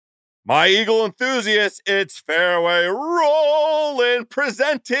My Eagle enthusiasts, it's Fairway Rollin',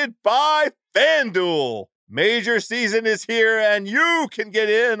 presented by FanDuel. Major season is here, and you can get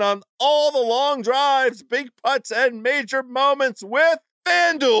in on all the long drives, big putts, and major moments with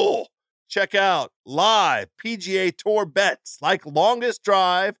FanDuel. Check out live PGA Tour bets like longest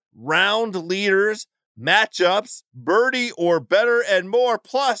drive, round leaders, matchups, birdie or better, and more.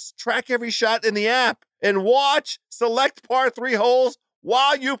 Plus, track every shot in the app and watch select par 3 holes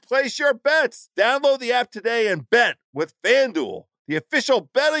while you place your bets. Download the app today and bet with FanDuel, the official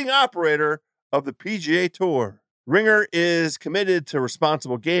betting operator of the PGA Tour. Ringer is committed to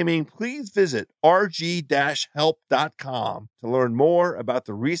responsible gaming. Please visit rg-help.com to learn more about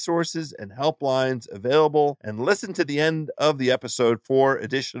the resources and helplines available and listen to the end of the episode for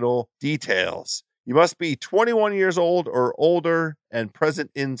additional details. You must be 21 years old or older and present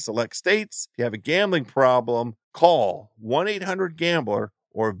in select states. If you have a gambling problem, call 1-800-GAMBLER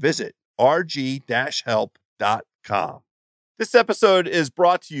or visit rg-help.com. This episode is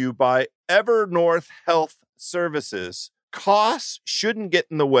brought to you by Evernorth Health Services. Costs shouldn't get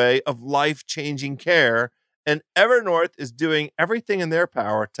in the way of life-changing care, and Evernorth is doing everything in their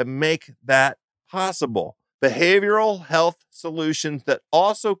power to make that possible. Behavioral health solutions that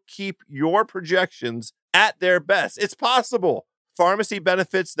also keep your projections at their best. It's possible. Pharmacy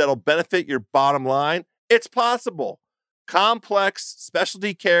benefits that'll benefit your bottom line. It's possible. Complex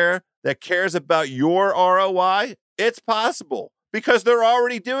specialty care that cares about your ROI. It's possible because they're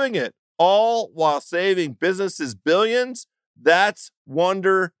already doing it, all while saving businesses billions. That's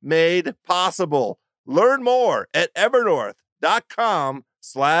Wonder made possible. Learn more at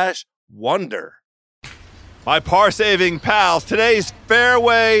evernorth.com/wonder. My par-saving pals, today's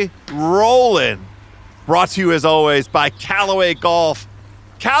Fairway Rollin', brought to you as always by Callaway Golf.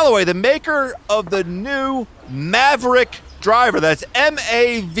 Callaway, the maker of the new Maverick driver. That's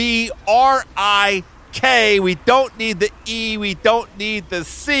Mavrik. We don't need the E, we don't need the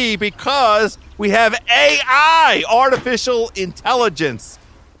C, because we have AI, artificial intelligence.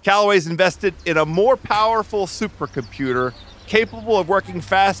 Callaway's invested in a more powerful supercomputer capable of working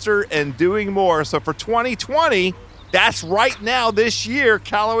faster and doing more. So for 2020, that's right now this year,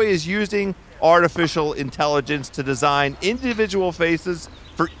 Callaway is using artificial intelligence to design individual faces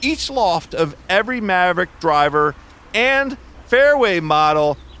for each loft of every Maverick driver and fairway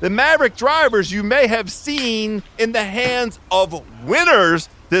model. The Maverick drivers you may have seen in the hands of winners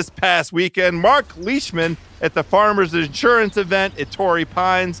this past weekend. Mark Leishman at the Farmers Insurance event at Torrey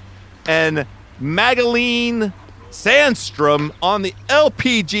Pines, and Mageline Sandstrom on the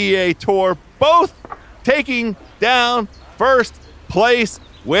LPGA Tour, both taking down first place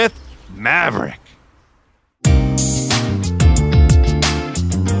with Maverick.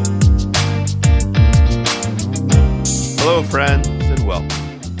 Hello, friends, and welcome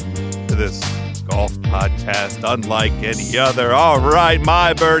to this golf podcast unlike any other. All right,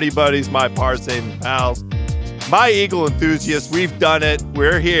 my birdie buddies, my par-saving pals, my Eagle enthusiasts, we've done it.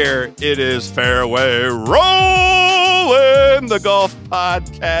 We're here. It is Fairway Rollin', the golf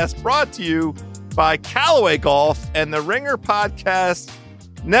podcast, brought to you by Callaway Golf and the Ringer Podcast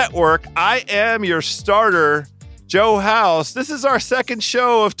Network. I am your starter, Joe House. This is our second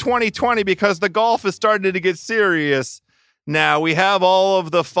show of 2020 because the golf is starting to get serious. Now, we have all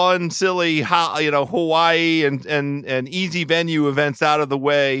of the fun, silly, Hawaii and easy venue events out of the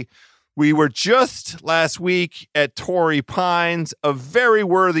way. We were just last week at Torrey Pines, a very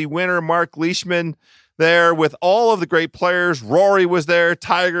worthy winner, Mark Leishman, there with all of the great players. Rory was there,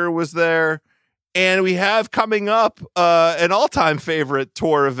 Tiger was there, and we have coming up an all-time favorite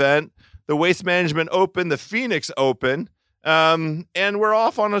tour event, the Waste Management Open, the Phoenix Open, and we're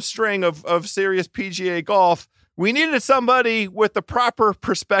off on a string of serious PGA golf. We needed somebody with the proper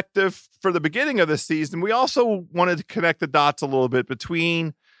perspective for the beginning of the season. We also wanted to connect the dots a little bit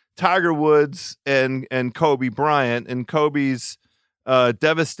between Tiger Woods and Kobe Bryant and Kobe's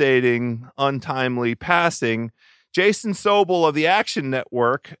devastating, untimely passing. Jason Sobel of the Action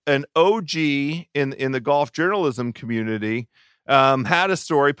Network, an OG in the golf journalism community, had a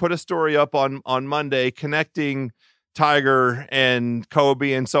story, put a story up on Monday connecting Tiger and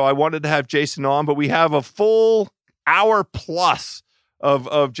Kobe. And so I wanted to have Jason on, but we have a full hour plus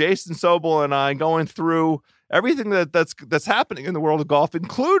of Jason Sobel and I going through everything that's happening in the world of golf,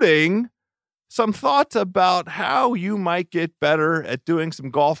 including some thoughts about how you might get better at doing some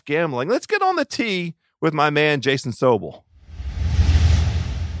golf gambling. Let's get on the tee with my man, Jason Sobel.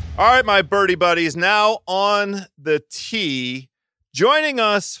 All right, my birdie buddies, now on the tee, joining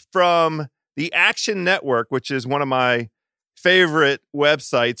us from the Action Network, which is one of my favorite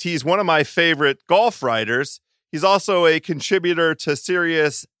websites. He's one of my favorite golf writers. He's also a contributor to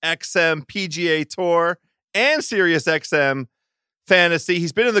Sirius XM PGA Tour and Sirius XM Fantasy.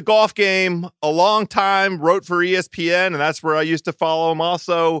 He's been in the golf game a long time, wrote for ESPN, and that's where I used to follow him.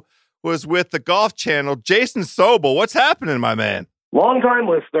 Also was with the Golf Channel. Jason Sobel, what's happening, my man? Long-time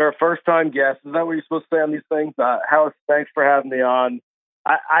listener, first-time guest. Is that what you're supposed to say on these things? House, thanks for having me on.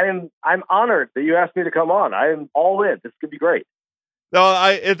 I'm honored that you asked me to come on. I am all in. This could be great.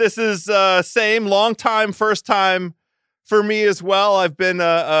 No, this is same long time, first time for me as well. I've been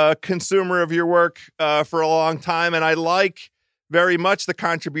a consumer of your work for a long time, and I like very much the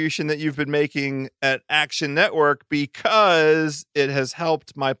contribution that you've been making at Action Network because it has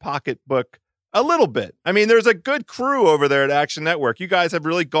helped my pocketbook a little bit. I mean, there's a good crew over there at Action Network. You guys have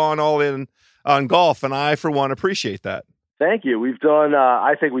really gone all in on golf, and I, for one, appreciate that. Thank you. We've done,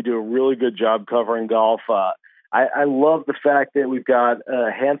 I think we do a really good job covering golf. I love the fact that we've got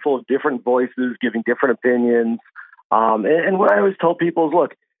a handful of different voices giving different opinions. And what I always tell people is,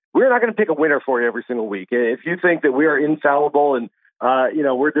 look, we're not going to pick a winner for you every single week. If you think that we are infallible and,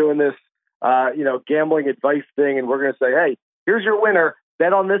 we're doing this, gambling advice thing and we're going to say, hey, here's your winner,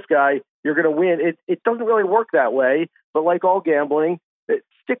 bet on this guy, you're going to win. It doesn't really work that way. But like all gambling,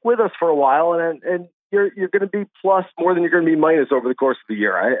 stick with us for a while and you're going to be plus more than you're going to be minus over the course of the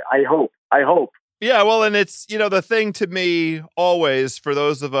year. I hope. Yeah, well, and it's, the thing to me always for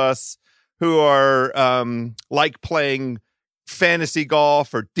those of us who are like playing fantasy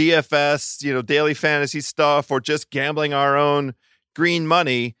golf or DFS, daily fantasy stuff, or just gambling our own green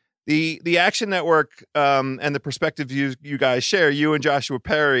money, the Action Network and the perspective you guys share, you and Joshua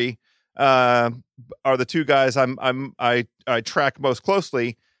Perry are the two guys I track most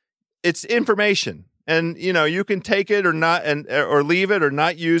closely. It's information. And, you can take it or not, or leave it or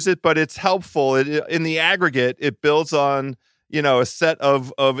not use it, but it's helpful. In the aggregate, it builds on, a set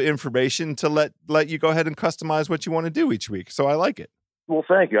of information to let you go ahead and customize what you want to do each week. So I like it. Well,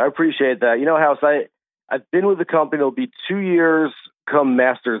 thank you. I appreciate that. House, I've been with the company. It'll be 2 years come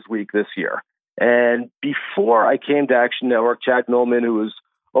Masters Week this year. And before I came to Action Network, Chad Millman, who was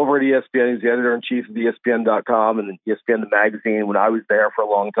over at ESPN, he's the editor-in-chief of ESPN.com and then ESPN the magazine when I was there for a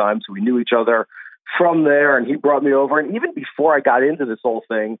long time. So we knew each other from there, and he brought me over. And even before I got into this whole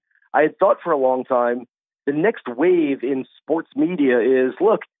thing, I had thought for a long time, the next wave in sports media is,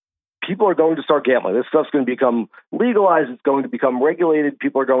 look, people are going to start gambling. This stuff's going to become legalized. It's going to become regulated.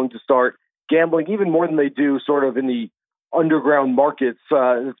 People are going to start gambling even more than they do sort of in the underground markets.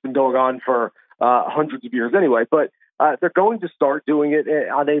 It's been going on for hundreds of years anyway. But they're going to start doing it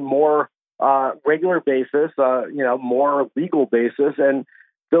on a more regular basis, more legal basis. And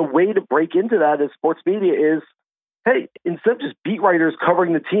the way to break into that as sports media is, hey, instead of just beat writers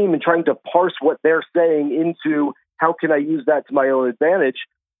covering the team and trying to parse what they're saying into how can I use that to my own advantage,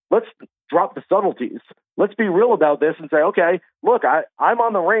 let's drop the subtleties. Let's be real about this and say, okay, look, I'm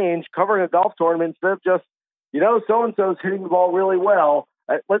on the range covering a golf tournament instead of just, so-and-so's hitting the ball really well.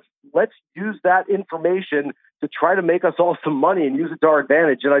 Let's use that information to try to make us all some money and use it to our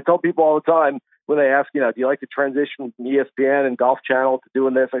advantage. And I tell people all the time when they ask, do you like to transition from ESPN and Golf Channel to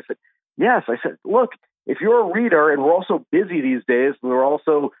doing this? I said, yes. I said, look, if you're a reader, and we're also busy these days, and we're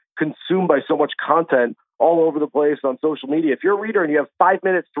also consumed by so much content all over the place on social media. If you're a reader and you have 5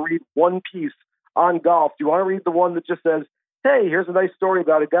 minutes to read one piece on golf, do you want to read the one that just says, hey, here's a nice story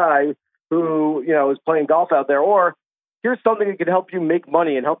about a guy who, is playing golf out there, or here's something that can help you make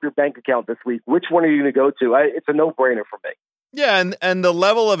money and help your bank account this week? Which one are you going to go to? It's a no-brainer for me. Yeah, and the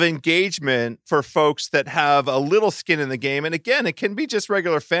level of engagement for folks that have a little skin in the game, and again, it can be just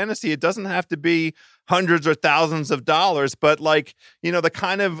regular fantasy. It doesn't have to be hundreds or thousands of dollars, but the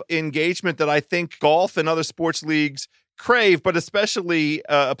kind of engagement that I think golf and other sports leagues crave, but especially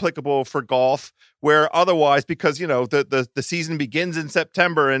applicable for golf, where otherwise, because, the season begins in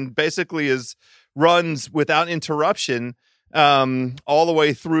September and basically runs without interruption all the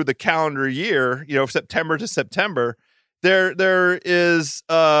way through the calendar year, September to September. There is,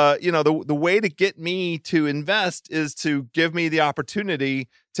 the way to get me to invest is to give me the opportunity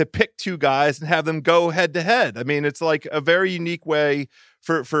to pick two guys and have them go head to head. I mean, it's like a very unique way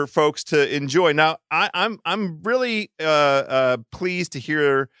for folks to enjoy. Now, I'm really pleased to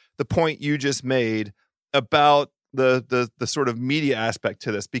hear the point you just made about the sort of media aspect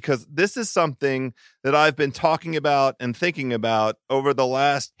to this, because this is something that I've been talking about and thinking about over the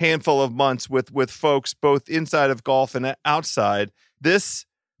last handful of months with folks both inside of golf and outside. This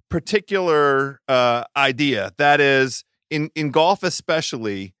particular idea, that is, in golf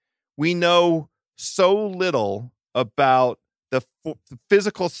especially, we know so little about the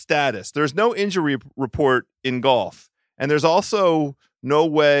physical status. There's no injury report in golf, and there's also no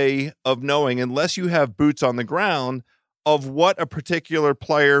way of knowing, unless you have boots on the ground, of what a particular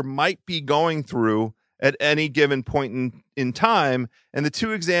player might be going through at any given point in time. And the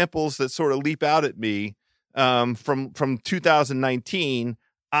two examples that sort of leap out at me from 2019,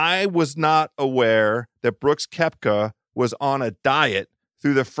 I was not aware that Brooks Koepka was on a diet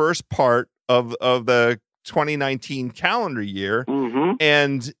through the first part of the 2019 calendar year. Mm-hmm.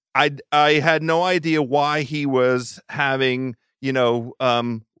 And I had no idea why he was having,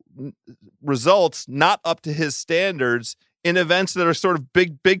 results not up to his standards in events that are sort of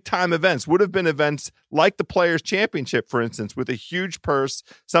big time events. Would have been events like the Players Championship, for instance, with a huge purse,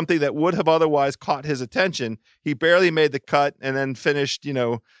 something that would have otherwise caught his attention. He barely made the cut and then finished,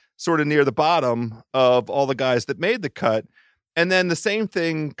 sort of near the bottom of all the guys that made the cut. And then the same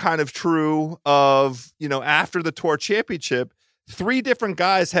thing kind of true of, after the Tour Championship, 3 different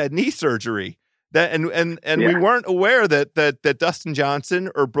guys had knee surgery. That we weren't aware that Dustin Johnson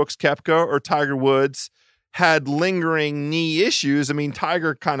or Brooks Koepka or Tiger Woods had lingering knee issues. I mean,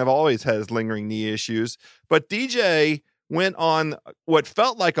 Tiger kind of always has lingering knee issues, but DJ went on what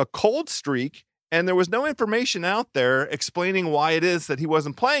felt like a cold streak, and there was no information out there explaining why it is that he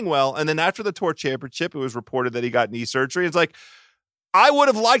wasn't playing well. And then after the Tour Championship, it was reported that he got knee surgery. It's like, I would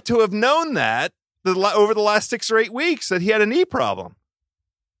have liked to have known that over the last 6 or 8 weeks that he had a knee problem.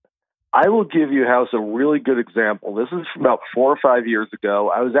 I will give you, House, a really good example. This is from about 4 or 5 years ago.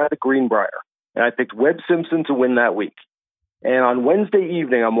 I was at the Greenbrier, and I picked Webb Simpson to win that week. And on Wednesday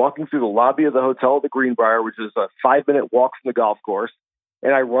evening, I'm walking through the lobby of the hotel at the Greenbrier, which is a 5-minute walk from the golf course,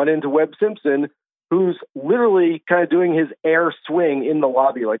 and I run into Webb Simpson, who's literally kind of doing his air swing in the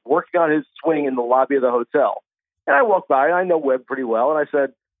lobby, like working on his swing in the lobby of the hotel. And I walk by, and I know Webb pretty well, and I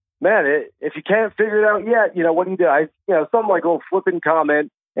said, man, if you can't figure it out yet, what do you do? Something like a little flippant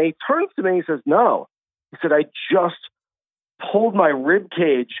comment. And he turns to me and he says, no. He said, I just pulled my rib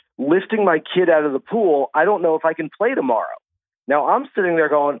cage lifting my kid out of the pool. I don't know if I can play tomorrow. Now I'm sitting there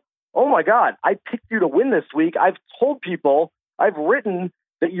going, oh my God, I picked you to win this week. I've told people, I've written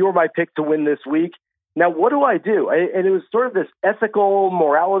that you're my pick to win this week. Now what do I do? And it was sort of this ethical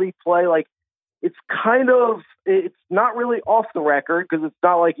morality play. Like it's not really off the record because it's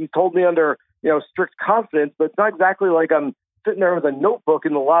not like he told me under, strict confidence, but it's not exactly like I'm sitting there with a notebook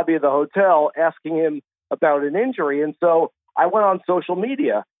in the lobby of the hotel asking him about an injury. And so I went on social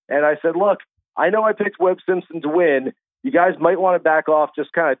media and I said, look, I know I picked Webb Simpson to win. You guys might want to back off.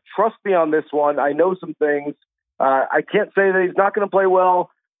 Just kind of trust me on this one. I know some things. I can't say that he's not going to play well,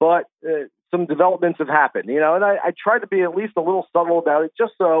 but some developments have happened, and I tried to be at least a little subtle about it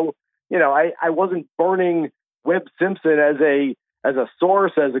just so, I wasn't burning Webb Simpson as a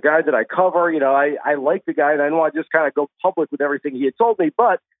source, as a guy that I cover. I like the guy and I don't want to just kind of go public with everything he had told me.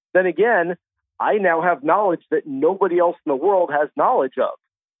 But then again, I now have knowledge that nobody else in the world has knowledge of.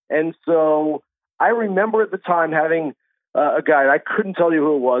 And so I remember at the time having a guy, I couldn't tell you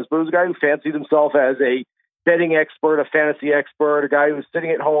who it was, but it was a guy who fancied himself as a betting expert, a fantasy expert, a guy who was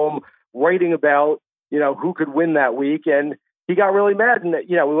sitting at home writing about, who could win that week. And he got really mad. And,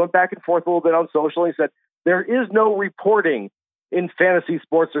 we went back and forth a little bit on social. He said, there is no reporting in fantasy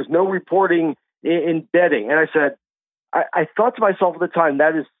sports. There's no reporting in betting. And I said, I thought to myself at the time,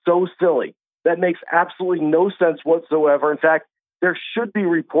 that is so silly. That makes absolutely no sense whatsoever. In fact, there should be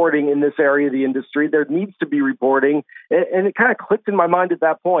reporting in this area of the industry. There needs to be reporting. And it kind of clicked in my mind at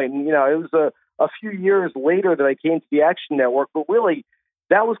that point. And, it was a few years later that I came to the Action Network. But really,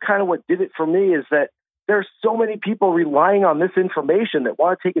 that was kind of what did it for me, is that there's so many people relying on this information that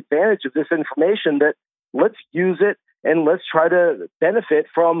want to take advantage of this information, that let's use it and let's try to benefit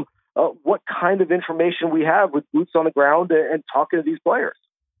from what kind of information we have with boots on the ground and talking to these players.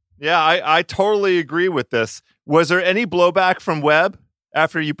 Yeah, I totally agree with this. Was there any blowback from Webb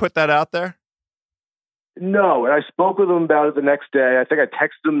after you put that out there? No, and I spoke with him about it the next day. I think I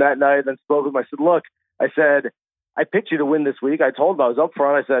texted him that night, then spoke with him. I said, look, I picked you to win this week. I told him I was up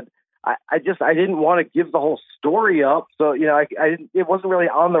front. I said, I didn't want to give the whole story up. So, it wasn't really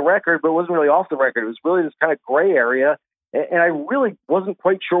on the record, but it wasn't really off the record. It was really this kind of gray area. And I really wasn't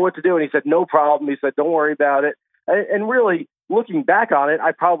quite sure what to do. And he said, no problem. He said, don't worry about it. And really, looking back on it,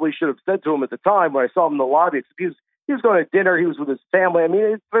 I probably should have said to him at the time when I saw him in the lobby, he was going to dinner, he was with his family. I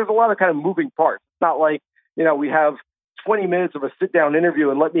mean, there's a lot of kind of moving parts. It's not like, we have 20 minutes of a sit-down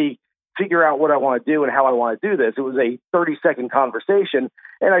interview and let me figure out what I want to do and how I want to do this. It was a 30-second conversation.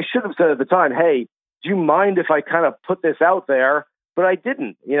 And I should have said at the time, hey, do you mind if I kind of put this out there? But I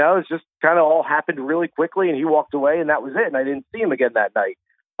didn't. It's just kind of all happened really quickly, and he walked away, and that was it. And I didn't see him again that night.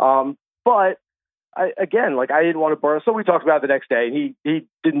 But I didn't want to burn. So we talked about it the next day, and he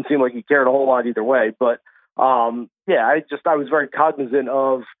didn't seem like he cared a whole lot either way. But I was very cognizant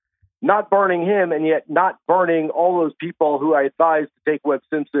of not burning him and yet not burning all those people who I advised to take Webb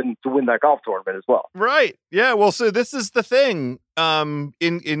Simpson to win that golf tournament as well. Right. Yeah. Well, so this is the thing,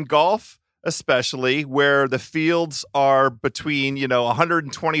 in golf, especially where the fields are between,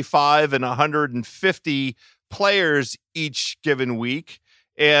 125 and 150 players each given week.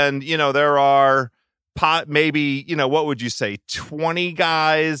 And, there are maybe, what would you say, 20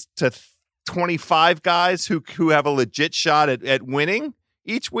 guys to 25 guys who have a legit shot at winning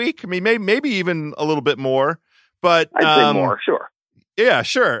each week. I mean, maybe even a little bit more, but I'd say more. Sure. Yeah,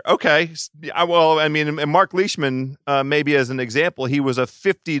 sure. Okay. Well, I mean, and Mark Leishman, maybe as an example, he was a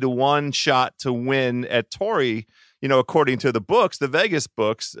 50-1 shot to win at Torrey, according to the books, the Vegas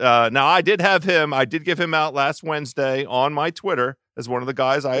books. Now, I did give him out last Wednesday on my Twitter as one of the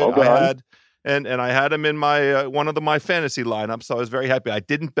guys I had. And I had him in my one of my fantasy lineups, so I was very happy. I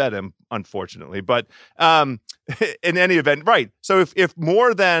didn't bet him, unfortunately, but in any event, right. So if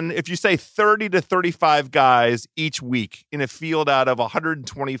you say 30 to 35 guys each week in a field out of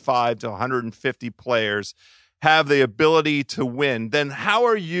 125 to 150 players have the ability to win, then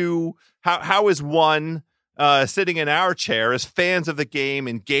how is one sitting in our chair as fans of the game,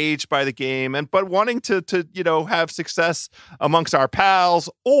 engaged by the game, but wanting to have success amongst our pals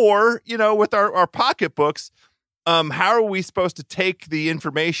or, with our pocketbooks, how are we supposed to take the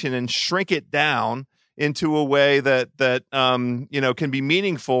information and shrink it down into a way that can be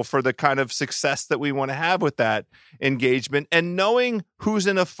meaningful for the kind of success that we want to have with that engagement, and knowing who's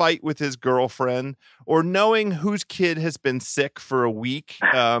in a fight with his girlfriend or knowing whose kid has been sick for a week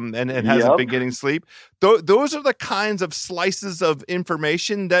and hasn't been getting sleep. Those are the kinds of slices of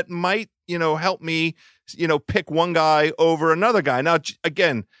information that might, help me, pick one guy over another guy. Now,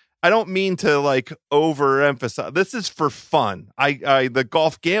 again, I don't mean to overemphasize. This is for fun. The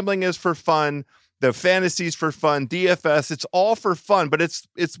golf gambling is for fun. The fantasies for fun, DFS, it's all for fun, but it's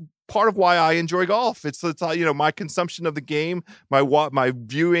part of why I enjoy golf. It's my consumption of the game, my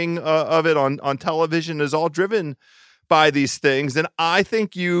viewing of it on television is all driven by these things. And I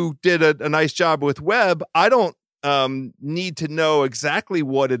think you did a nice job with Webb. I don't need to know exactly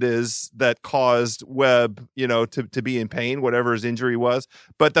what it is that caused Webb, to be in pain, whatever his injury was.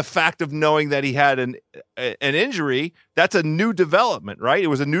 But the fact of knowing that he had an injury, that's a new development, right? It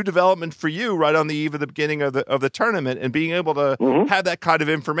was a new development for you right on the eve of the beginning of the tournament, and being able to have that kind of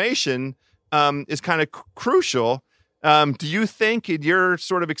information is kind of crucial. Do you think, in your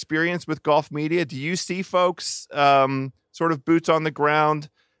sort of experience with golf media, do you see folks sort of boots on the ground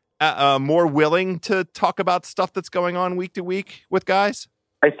more willing to talk about stuff that's going on week to week with guys?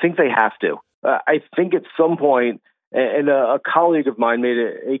 I think they have to. I think at some point, and a colleague of mine made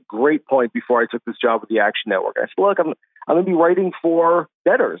a great point before I took this job with the Action Network. I said, look, I'm going to be writing for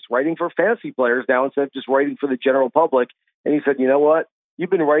bettors, writing for fantasy players now instead of just writing for the general public. And he said, you know what? You've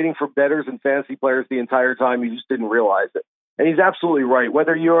been writing for bettors and fantasy players the entire time. You just didn't realize it. And he's absolutely right.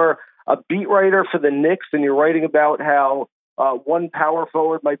 Whether you're a beat writer for the Knicks and you're writing about how one power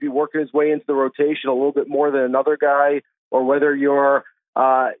forward might be working his way into the rotation a little bit more than another guy, or whether you're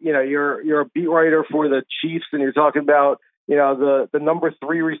a beat writer for the Chiefs and you're talking about, the number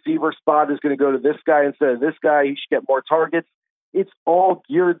 3 receiver spot is going to go to this guy instead of this guy. He should get more targets. It's all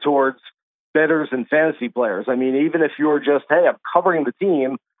geared towards bettors and fantasy players. I mean, even if you're just, hey, I'm covering the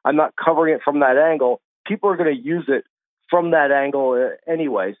team, I'm not covering it from that angle. People are going to use it from that angle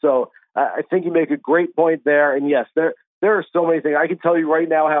anyway. So I think you make a great point there. And yes, there are so many things. I can tell you right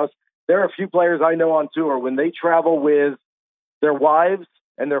now, House, there are a few players I know on tour when they travel with their wives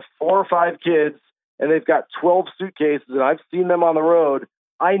and their 4 or 5 kids, and they've got 12 suitcases, and I've seen them on the road.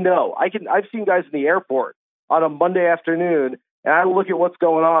 I know. I've seen guys in the airport on a Monday afternoon, and I look at what's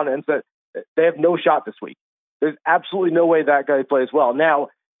going on and say, they have no shot this week. There's absolutely no way that guy plays well. Now,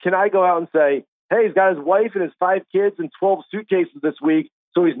 can I go out and say, hey, he's got his wife and his 5 kids and 12 suitcases this week,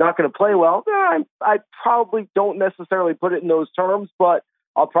 so he's not going to play well? I probably don't necessarily put it in those terms, but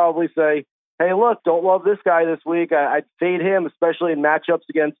I'll probably say, hey, look, don't love this guy this week. I'd fade him, especially in matchups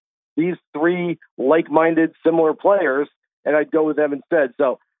against these 3 like-minded, similar players, and I'd go with them instead.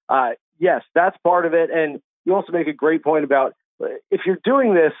 So, yes, that's part of it. And you also make a great point about if you're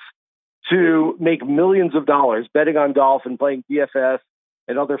doing this to make millions of dollars betting on golf and playing DFS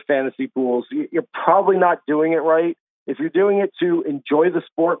and other fantasy pools, you're probably not doing it right. If you're doing it to enjoy the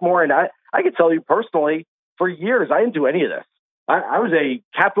sport more, and I can tell you personally, for years, I didn't do any of this. I was a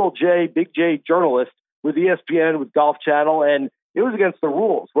capital J, big J journalist with ESPN, with Golf Channel, and it was against the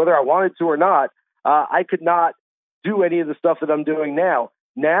rules. Whether I wanted to or not, I could not do any of the stuff that I'm doing now.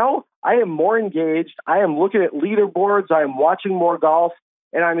 Now, I am more engaged. I am looking at leaderboards. I am watching more golf.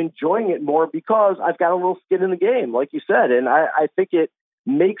 and I'm enjoying it more because I've got a little skin in the game, like you said. And I think it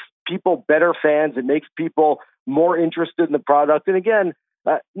makes people better fans. It makes people more interested in the product. And again,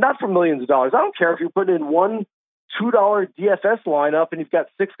 not for millions of dollars. I don't care if you're putting in one $2 DFS lineup and you've got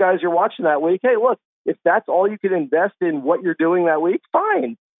 6 guys you're watching that week. Hey, look, if that's all you can invest in what you're doing that week,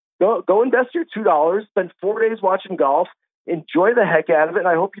 fine. Go invest your $2, spend 4 days watching golf, enjoy the heck out of it, and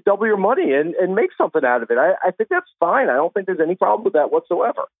I hope you double your money and make something out of it. I think that's fine. I don't think there's any problem with that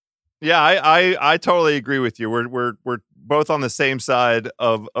whatsoever. Yeah, I totally agree with you. We're both on the same side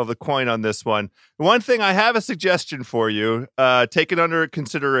of the coin on this one. One thing, I have a suggestion for you. Take it under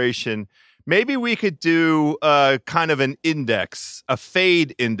consideration. Maybe we could do kind of an index, a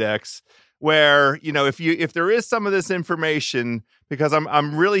fade index, where, you know, if there is some of this information, because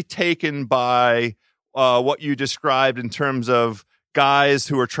I'm really taken by what you described in terms of guys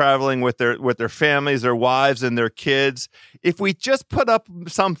who are traveling with their families, their wives, and their kids. If we just put up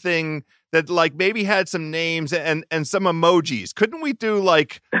something that like maybe had some names and some emojis, couldn't we do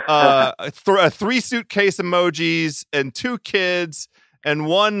like a 3 suitcase emojis and 2 kids and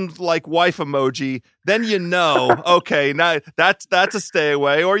 1 like wife emoji? Then okay, now that's a stay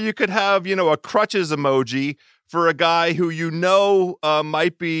away. Or you could have, you know, a crutches emoji for a guy who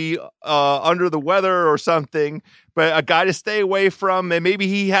might be under the weather or something, but a guy to stay away from, and maybe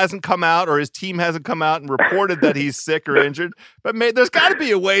he hasn't come out or his team hasn't come out and reported that he's sick or injured. But there's got to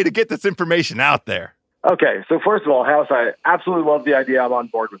be a way to get this information out there. Okay, so first of all, House, I absolutely love the idea. I'm on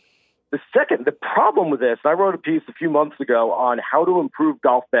board with it. The problem with this, I wrote a piece a few months ago on how to improve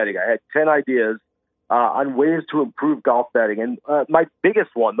golf betting. I had 10 ideas on ways to improve golf betting. And my biggest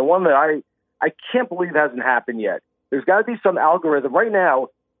one, the one that I can't believe hasn't happened yet, there's got to be some algorithm. Right now,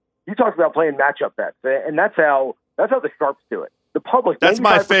 you talked about playing matchup bets, and that's how the sharps do it. The public, that's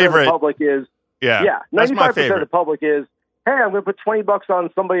my favorite. The public is, 95% of the public is, hey, I'm going to put $20 on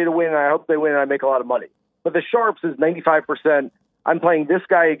somebody to win, and I hope they win, and I make a lot of money. But the sharps is 95%. I'm playing this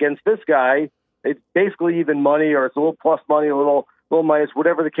guy against this guy. It's basically even money, or it's a little plus money, a little minus,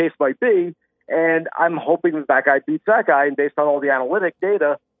 whatever the case might be. And I'm hoping that guy beats that guy. And based on all the analytic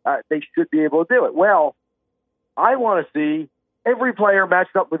data, they should be able to do it. Well, I want to see every player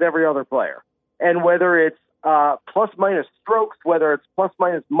matched up with every other player. And whether it's plus minus strokes, whether it's plus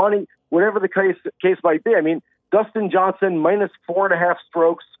minus money, whatever the case might be. I mean, Dustin Johnson minus 4.5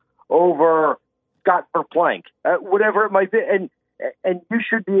 strokes over Scott Verplank, whatever it might be. And you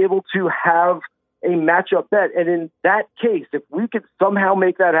should be able to have a matchup bet. And in that case, if we could somehow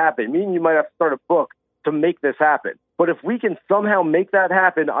make that happen, meaning you might have to start a book to make this happen. But if we can somehow make that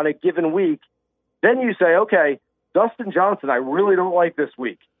happen on a given week, then you say, okay, Dustin Johnson, I really don't like this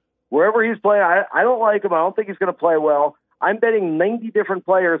week. Wherever he's playing, I don't like him. I don't think he's going to play well. I'm betting 90 different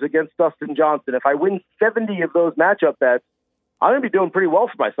players against Dustin Johnson. If I win 70 of those matchup bets, I'm going to be doing pretty well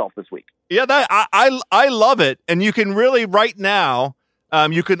for myself this week. Yeah, I love it. And you can really, right now,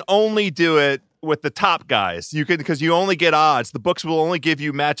 you can only do it with the top guys. You can, because you only get odds. The books will only give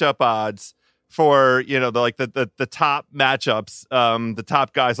you matchup odds for, you know, the top matchups, the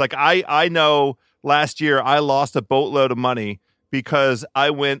top guys. Like I know last year I lost a boatload of money because I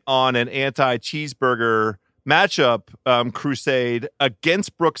went on an anti-cheeseburger matchup crusade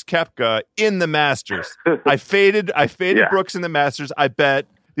against Brooks Koepka in the Masters. I faded Brooks in the Masters. I bet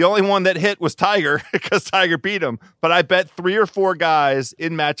the only one that hit was Tiger because Tiger beat him. But I bet 3 or 4 guys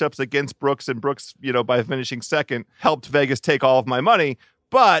in matchups against Brooks, and Brooks, you know, by finishing second, helped Vegas take all of my money.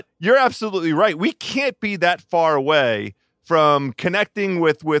 But you're absolutely right. We can't be that far away from connecting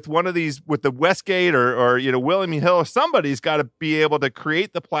with one of these, with the Westgate or you know, William Hill. Somebody's got to be able to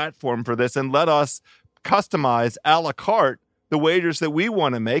create the platform for this and let us customize a la carte the wagers that we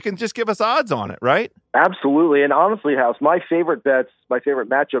want to make and just give us odds on it, right? Absolutely. And honestly, House, my favorite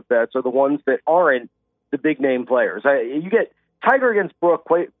matchup bets are the ones that aren't the big name players. You get Tiger against Brooks,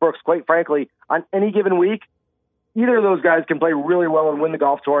 quite frankly, on any given week, either of those guys can play really well and win the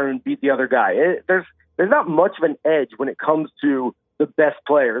golf tournament and beat the other guy. There's not much of an edge when it comes to the best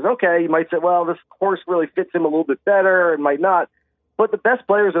players. Okay, you might say, well, this course really fits him a little bit better. It might not. But the best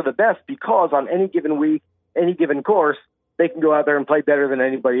players are the best because on any given week, any given course, they can go out there and play better than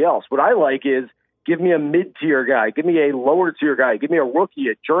anybody else. What I like is give me a mid-tier guy, give me a lower-tier guy, give me a rookie,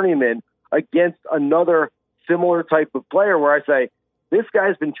 a journeyman against another similar type of player where I say, this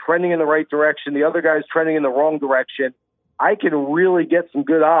guy's been trending in the right direction, the other guy's trending in the wrong direction. I can really get some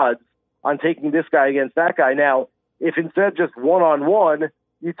good odds on taking this guy against that guy. Now, if instead of just one-on-one,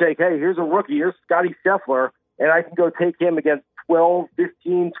 you take, hey, here's a rookie, here's Scotty Scheffler, and I can go take him against 12,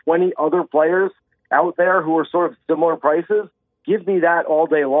 15, 20 other players out there who are sort of similar prices, give me that all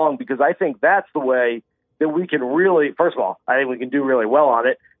day long because I think that's the way that we can really, first of all, I think we can do really well on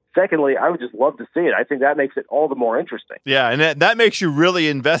it. Secondly, I would just love to see it. I think that makes it all the more interesting. Yeah, and that makes you really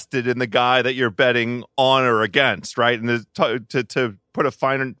invested in the guy that you're betting on or against, right? And to put a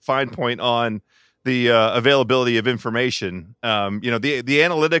fine point on the availability of information. The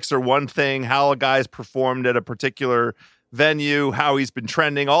analytics are one thing, how a guy's performed at a particular venue, how he's been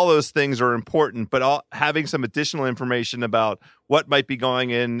trending, all those things are important, but having some additional information about what might be going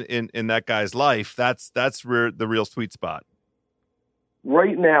in that guy's life, that's the real sweet spot.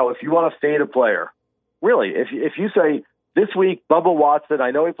 Right now, if you want to fade a player, really, if you say this week, Bubba Watson, I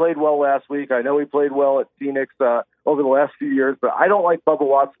know he played well last week, I know he played well at Phoenix over the last few years, but I don't like Bubba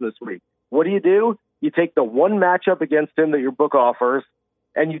Watson this week. What do? You take the one matchup against him that your book offers,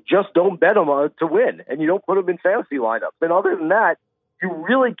 and you just don't bet him to win, and you don't put him in fantasy lineups. And other than that, you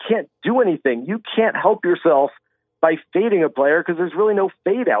really can't do anything. You can't help yourself by fading a player because there's really no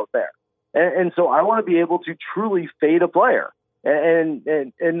fade out there. And so I want to be able to truly fade a player. And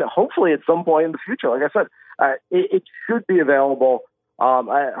hopefully at some point in the future, like I said, it should be available.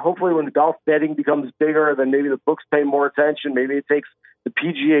 Hopefully when the golf betting becomes bigger, then maybe the books pay more attention. Maybe it takes the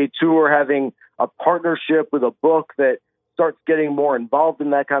PGA Tour having a partnership with a book that starts getting more involved in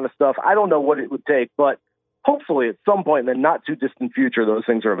that kind of stuff. I don't know what it would take, but hopefully at some point in the not too distant future, those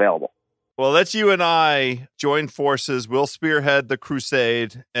things are available. Well, let's you and I join forces. We'll spearhead the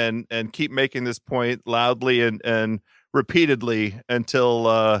crusade and keep making this point loudly and repeatedly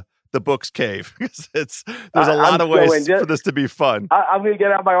until the books cave. There's a lot of ways for this to be fun. I'm going to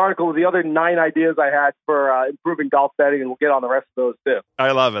get out my article with the other 9 ideas I had for improving golf betting, and we'll get on the rest of those too.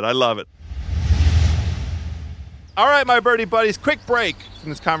 I love it. All right, my birdie buddies, quick break from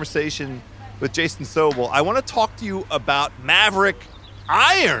this conversation with Jason Sobel. I want to talk to you about Maverick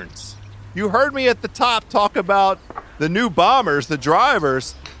irons. You heard me at the top talk about the new bombers, the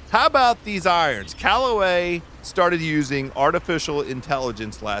drivers. How about these irons? Callaway started using artificial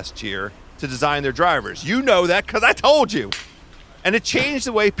intelligence last year to design their drivers. You know that because I told you. And it changed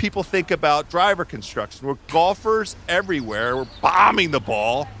the way people think about driver construction. We're golfers everywhere. We're bombing the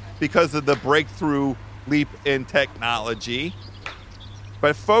ball because of the breakthrough leap in technology.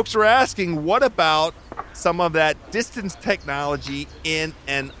 But folks are asking, what about some of that distance technology in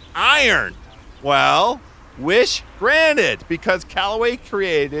an iron? Well, wish granted, because Callaway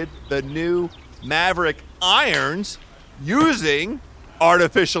created the new Maverick irons using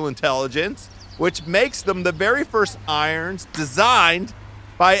artificial intelligence, which makes them the very first irons designed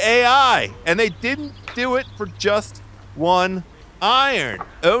by AI. And they didn't do it for just one iron.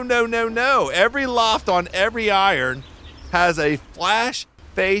 Oh, no. Every loft on every iron has a flash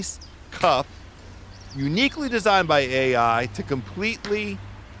face cup uniquely designed by AI to completely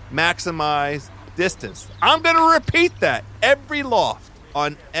maximize distance. I'm going to repeat that. Every loft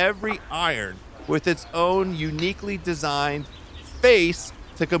on every iron with its own uniquely designed face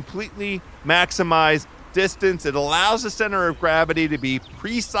to completely maximize distance. It allows the center of gravity to be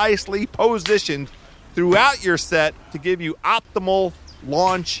precisely positioned throughout your set to give you optimal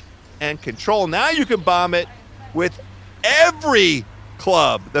launch and control. Now you can bomb it with every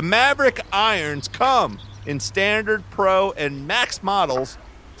club. The Maverick irons come in standard, pro, and max models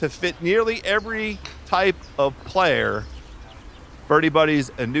to fit nearly every type of player. Birdie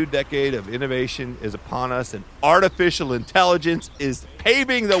Buddies, a new decade of innovation is upon us, and artificial intelligence is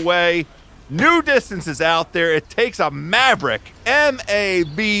paving the way. New distances out there. It takes a Maverick,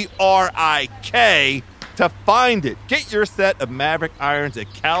 Mavrik, to find it. Get your set of Maverick irons at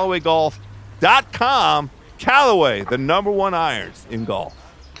CallawayGolf.com. Callaway, the #1 irons in golf.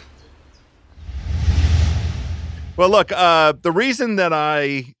 Well, look, the reason that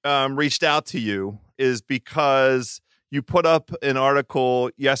I reached out to you is because you put up an article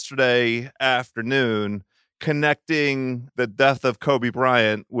yesterday afternoon connecting the death of Kobe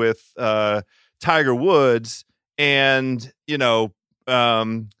Bryant with Tiger Woods and,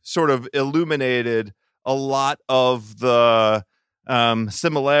 sort of illuminated a lot of the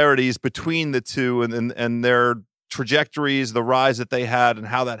similarities between the two and their trajectories, the rise that they had and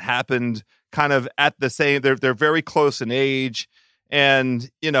how that happened kind of at the same, they're very close in age. And,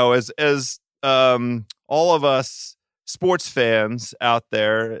 as all of us sports fans out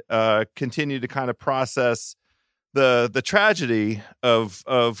there continue to kind of process the tragedy of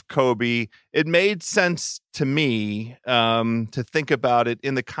Kobe, it made sense to me to think about it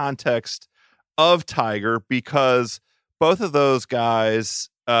in the context of Tiger, because both of those guys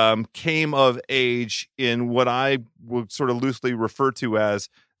came of age in what I would sort of loosely refer to as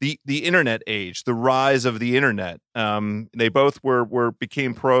the internet age, the rise of the internet. They both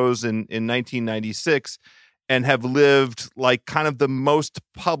became pros in 1996 and have lived like kind of the most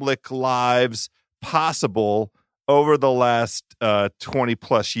public lives possible over the last 20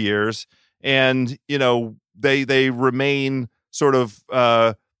 plus years. And, they remain sort of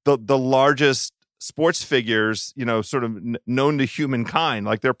the largest sports figures, sort of known to humankind.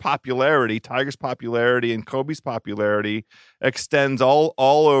 Like their popularity, Tiger's popularity and Kobe's popularity extends all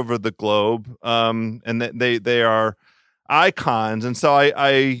over the globe. And they are icons. And so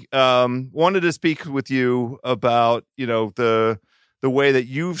I wanted to speak with you about, the way that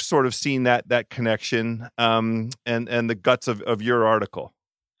you've sort of seen that connection and the guts of your article.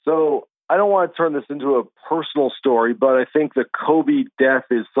 So I don't want to turn this into a personal story, but I think the Kobe death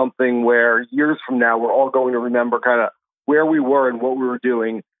is something where years from now, we're all going to remember kind of where we were and what we were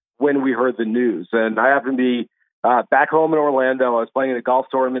doing when we heard the news. And I happen to be back home in Orlando. I was playing in a golf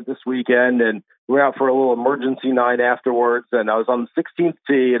tournament this weekend, and we went out for a little emergency night afterwards. And I was on the 16th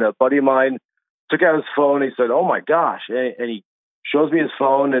tee, and a buddy of mine took out his phone. He said, "Oh my gosh." And he shows me his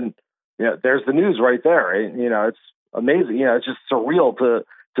phone, and there's the news right there. And, it's amazing. It's just surreal to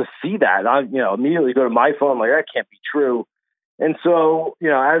see that. I, immediately go to my phone, like, that can't be true. And so,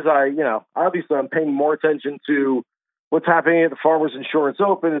 as obviously I'm paying more attention to what's happening at the Farmers Insurance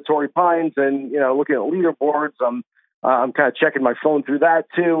Open at Torrey Pines and, looking at leaderboards. I'm kind of checking my phone through that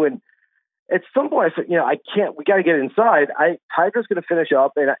too. And at some point I said, we got to get inside. Tiger's going to finish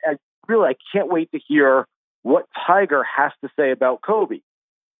up, and I can't wait to hear what Tiger has to say about Kobe.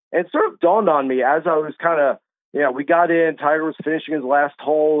 And it sort of dawned on me as I was kind of, we got in, Tiger was finishing his last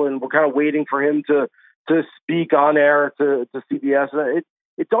hole, and we're kind of waiting for him to speak on air to CBS. And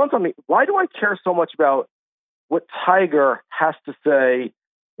it dawned on me, why do I care so much about what Tiger has to say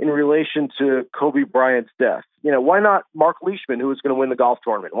in relation to Kobe Bryant's death? Why not Mark Leishman, who was going to win the golf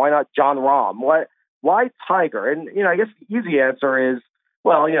tournament? Why not John Rahm? Why Tiger? And, I guess the easy answer is,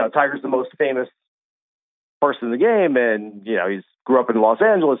 well, Tiger's the most famous person in the game, and, he's grew up in Los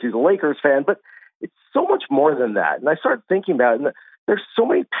Angeles. He's a Lakers fan, but it's so much more than that. And I started thinking about it, and there's so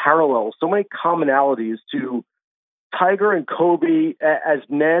many parallels, so many commonalities to Tiger and Kobe as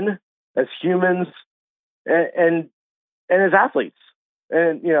men, as humans, and as athletes.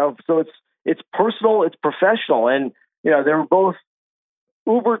 And, so it's personal, it's professional. And, they were both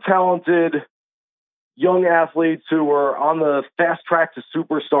uber talented young athletes who were on the fast track to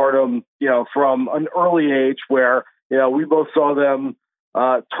superstardom, from an early age where, we both saw them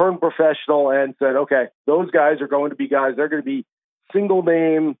turn professional and said, okay, those guys are going to be guys, they're going to be single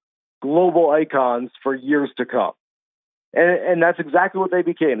name global icons for years to come. And that's exactly what they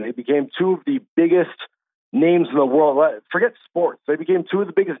became. They became two of the biggest names in the world. Forget sports. They became two of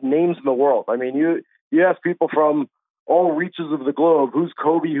the biggest names in the world. I mean, you ask people from all reaches of the globe, who's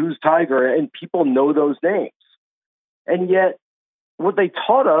Kobe, who's Tiger, and people know those names. And yet what they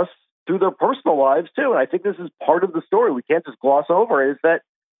taught us through their personal lives too, and I think this is part of the story we can't just gloss over, is that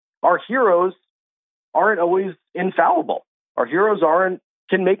our heroes aren't always infallible. Our heroes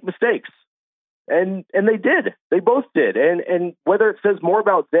can make mistakes. And they did. They both did. And whether it says more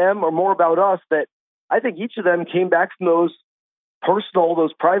about them or more about us, that I think each of them came back from those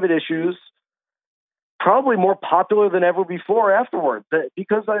private issues probably more popular than ever before afterwards.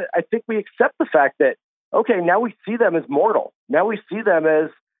 Because I think we accept the fact that, okay, now we see them as mortal. Now we see them as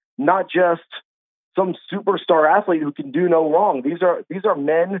not just some superstar athlete who can do no wrong. These are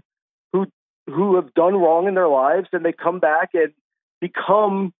men who have done wrong in their lives, and they come back and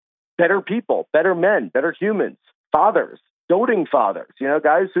become better people, better men, better humans, fathers, doting fathers,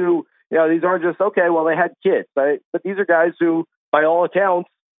 guys who, these aren't just, okay, well, they had kids, right? But these are guys who, by all accounts,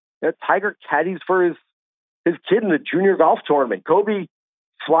 Tiger caddies for his kid in the junior golf tournament. Kobe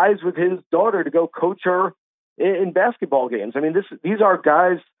flies with his daughter to go coach her in basketball games. I mean, these are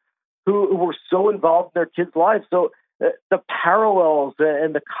guys who were so involved in their kids' lives. So the parallels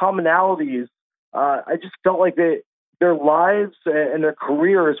and the commonalities, I just felt like their lives and their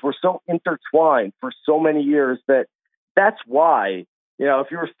careers were so intertwined for so many years that's why, if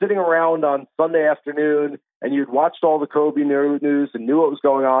you were sitting around on Sunday afternoon and you'd watched all the Kobe news and knew what was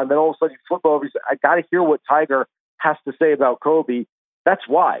going on, then all of a sudden you flip over and say, I got to hear what Tiger has to say about Kobe. That's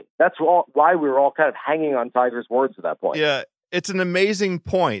why. That's why we were all kind of hanging on Tiger's words at that point. Yeah, it's an amazing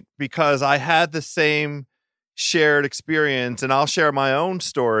point because I had the same shared experience, and I'll share my own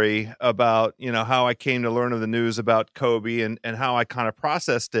story about, how I came to learn of the news about Kobe and how I kind of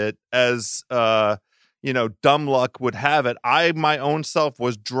processed it as, dumb luck would have it. I, my own self,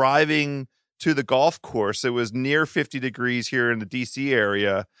 was driving to the golf course. It was near 50 degrees here in the DC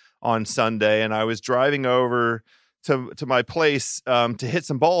area on Sunday, and I was driving over to my place to hit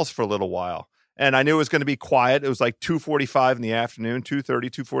some balls for a little while. And I knew it was going to be quiet. It was like 2:45 in the afternoon,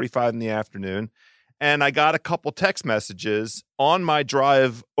 2:30, 2:45 in the afternoon. and I got a couple text messages on my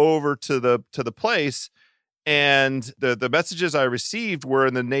drive over to the place. And the messages I received were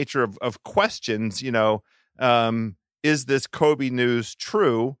in the nature of questions, is this Kobe news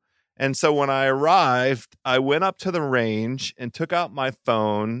true? And so when I arrived, I went up to the range and took out my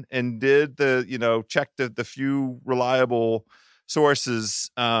phone and did checked the few reliable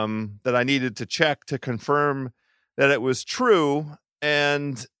sources that I needed to check to confirm that it was true.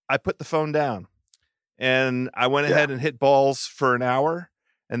 And I put the phone down and I went ahead and hit balls for an hour.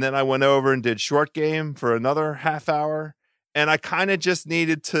 And then I went over and did short game for another half hour. And I kind of just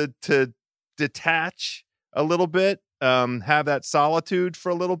needed to detach a little bit, have that solitude for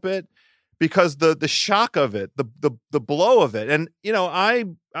a little bit, because the shock of it, the blow of it. And,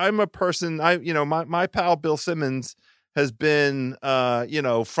 I'm a person, my pal Bill Simmons has been,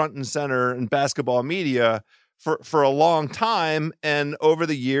 front and center in basketball media for a long time. And over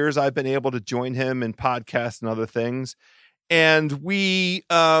the years, I've been able to join him in podcasts and other things. And we,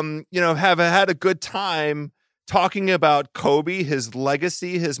 have had a good time talking about Kobe, his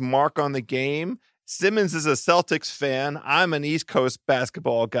legacy, his mark on the game. Simmons is a Celtics fan. I'm an East Coast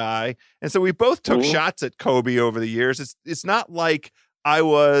basketball guy. And so we both took shots at Kobe over the years. It's not like I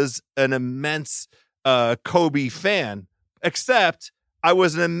was an immense Kobe fan, except I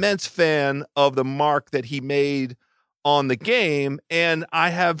was an immense fan of the mark that he made on the game. And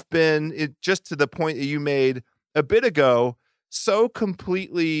I have been, just to the point that you made a bit ago, so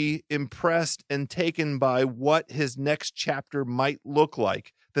completely impressed and taken by what his next chapter might look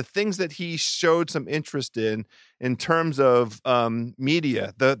like. The things that he showed some interest in terms of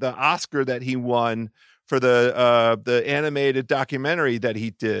media, the Oscar that he won for the animated documentary that he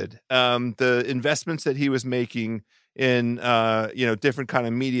did, the investments that he was making in different kind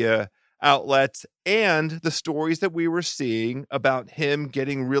of media outlets, and the stories that we were seeing about him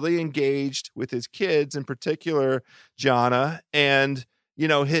getting really engaged with his kids, in particular Jana, and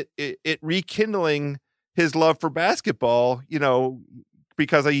it rekindling his love for basketball,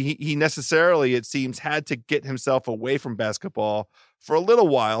 because he necessarily, it seems, had to get himself away from basketball for a little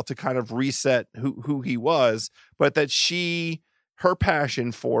while to kind of reset who he was, but that her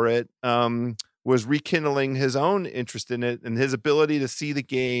passion for it was rekindling his own interest in it and his ability to see the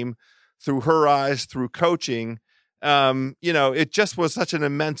game through her eyes, through coaching. It just was such an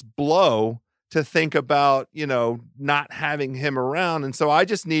immense blow to think about, not having him around. And so I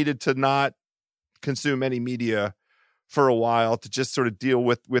just needed to not consume any media for a while to just sort of deal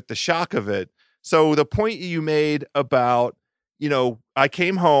with the shock of it. So the point you made about, I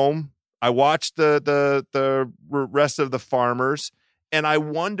came home, I watched the rest of the Farmers, and I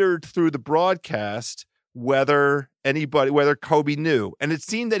wondered through the broadcast whether Kobe knew. And it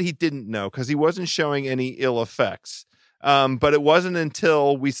seemed that he didn't know because he wasn't showing any ill effects. But it wasn't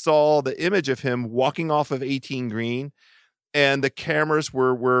until we saw the image of him walking off of 18 Green and the cameras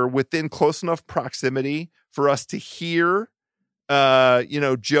were within close enough proximity for us to hear,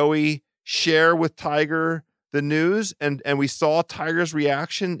 Joey share with Tiger the news, and we saw Tiger's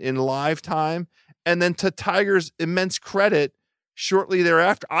reaction in live time. And then to Tiger's immense credit, shortly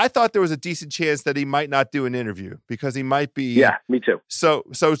thereafter, I thought there was a decent chance that he might not do an interview because he might be, me too,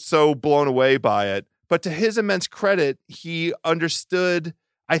 so blown away by it. But to his immense credit, he understood,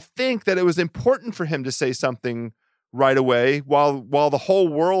 I think, that it was important for him to say something right away while the whole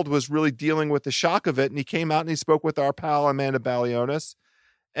world was really dealing with the shock of it. And he came out and he spoke with our pal Amanda Balionis,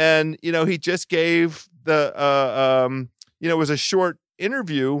 and he just gave it was a short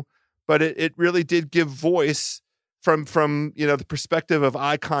interview, but it really did give voice from the perspective of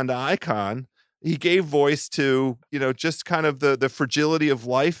icon to icon. He gave voice to just kind of the fragility of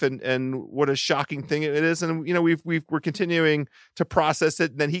life and what a shocking thing it is. And we're continuing to process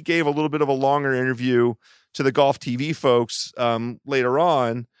it. And then he gave a little bit of a longer interview to the Golf TV folks later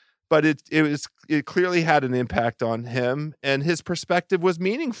on, but it clearly had an impact on him, and his perspective was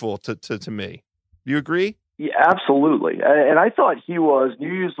meaningful to me. Do you agree? Yeah, absolutely. And I thought you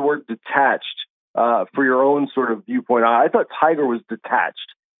used the word detached for your own sort of viewpoint. I thought Tiger was detached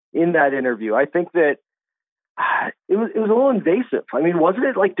in that interview. I think that it was a little invasive. I mean, wasn't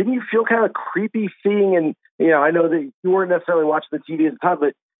it like, didn't you feel kind of creepy seeing, and I know that you weren't necessarily watching the TV at the time,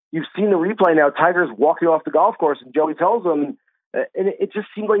 but you've seen the replay now. Tiger's walking off the golf course and Joey tells him, and it just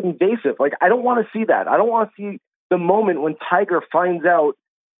seemed like invasive. Like, I don't want to see that. I don't want to see the moment when Tiger finds out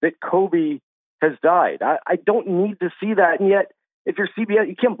that Kobe has died. I don't need to see that. And yet, if you're CBS,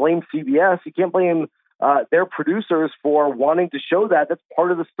 you can't blame CBS. You can't blame their producers for wanting to show that. That's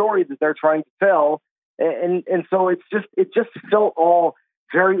part of the story that they're trying to tell. And so it just felt all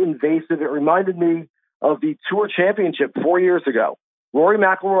very invasive. It reminded me of the Tour Championship 4 years ago Rory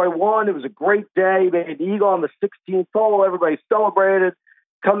McIlroy won. It was a great day. Made an eagle on the 16th hole. Everybody celebrated.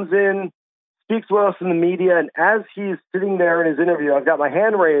 Comes in, speaks with us in the media, and as he's sitting there in his interview, I've got my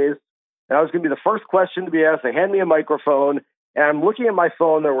hand raised, and I was going to be the first question to be asked. They hand me a microphone, and I'm looking at my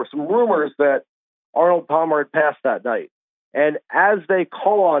phone. There were some rumors that Arnold Palmer had passed that night. And as they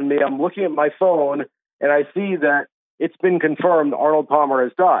call on me, I'm looking at my phone, and I see that it's been confirmed Arnold Palmer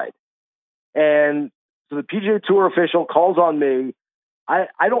has died. And so the PGA Tour official calls on me.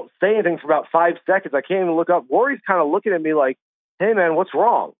 I don't say anything for about 5 seconds. I can't even look up. Rory's kind of looking at me like, hey, man, what's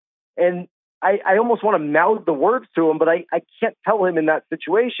wrong? And I almost want to mouth the words to him, but I can't tell him in that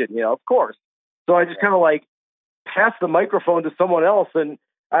situation, of course. So I just kind of like passed the microphone to someone else. And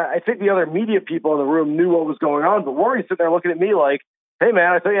I think the other media people in the room knew what was going on, but Rory's sitting there looking at me like, hey,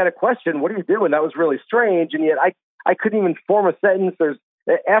 man, I thought you had a question. What are you doing? That was really strange. And yet I couldn't even form a sentence.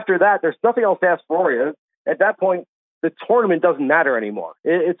 After that, there's nothing else to ask Rory. At that point, the tournament doesn't matter anymore.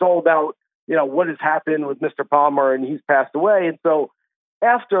 It's all about, what has happened with Mr. Palmer, and he's passed away. And so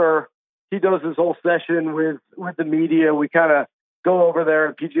after he does this whole session with the media, we kind of go over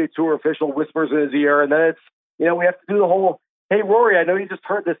there, the PGA Tour official whispers in his ear, and then it's, we have to do the whole, hey, Rory, I know you just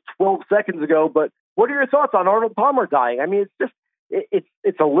heard this 12 seconds ago, but what are your thoughts on Arnold Palmer dying? I mean, it's just,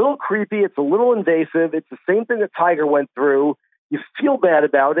 it's a little creepy. It's a little invasive. It's the same thing that Tiger went through. You feel bad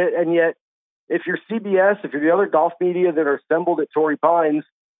about it, and yet, if you're CBS, if you're the other golf media that are assembled at Torrey Pines,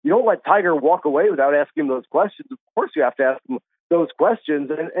 you don't let Tiger walk away without asking him those questions. Of course you have to ask him those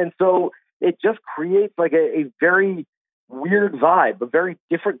questions. And so it just creates like a very weird vibe, a very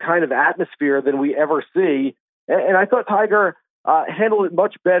different kind of atmosphere than we ever see. And I thought Tiger handled it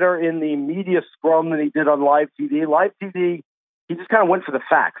much better in the media scrum than he did on live TV. Live TV, he just kind of went for the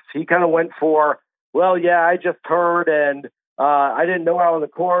facts. He kind of went for, well, yeah, I just heard, and I didn't know out on the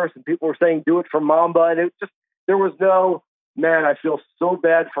course, and people were saying, do it for Mamba. And it just, there was no, man, I feel so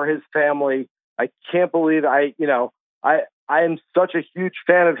bad for his family. I can't believe I am such a huge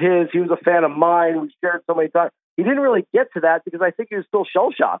fan of his. He was a fan of mine. We shared so many times. He didn't really get to that because I think he was still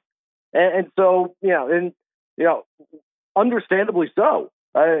shell-shocked. And so, understandably so.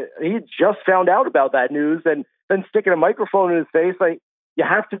 He just found out about that news, and then sticking a microphone in his face, like, you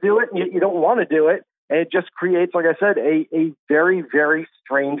have to do it, and you don't want to do it. And it just creates, like I said, a very, very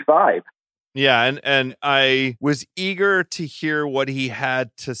strange vibe. Yeah, and I was eager to hear what he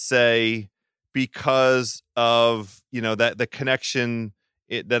had to say because of, that the connection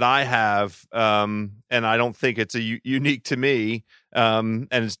that I have, and I don't think it's unique to me,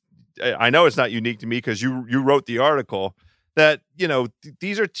 and I know it's not unique to me because you wrote the article, that,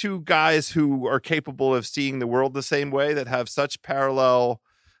 these are two guys who are capable of seeing the world the same way, that have such parallel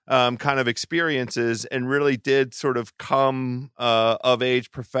kind of experiences, and really did sort of come of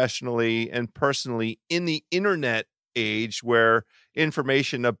age professionally and personally in the internet age, where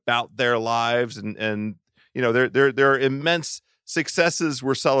information about their lives and their immense successes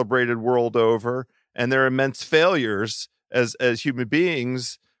were celebrated world over, and their immense failures as human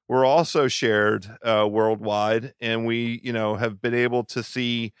beings were also shared worldwide. And we have been able to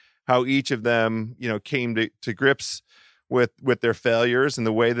see how each of them came to grips with their failures, and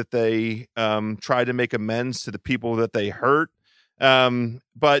the way that they try to make amends to the people that they hurt.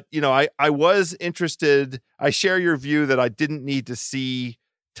 But, I was interested. I share your view that I didn't need to see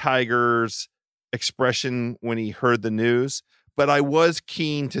Tiger's expression when he heard the news, but I was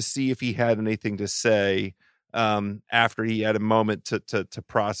keen to see if he had anything to say after he had a moment to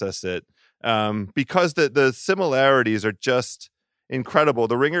process it, because the similarities are just incredible.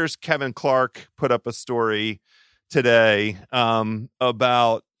 The Ringer's Kevin Clark put up a story today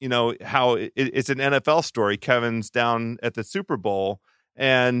about how it's an NFL story. Kevin's down at the Super Bowl,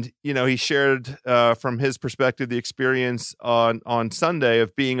 and he shared from his perspective the experience on Sunday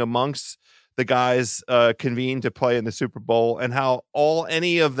of being amongst the guys convened to play in the Super Bowl, and how all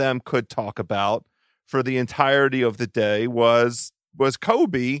any of them could talk about for the entirety of the day was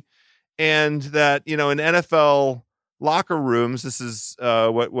Kobe, and that in NFL locker rooms, this is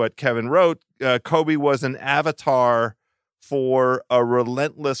what Kevin wrote, Kobe was an avatar for a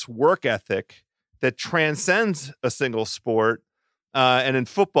relentless work ethic that transcends a single sport, and in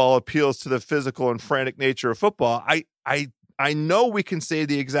football appeals to the physical and frantic nature of football. I know we can say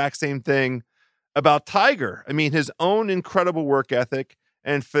the exact same thing about Tiger. I mean, his own incredible work ethic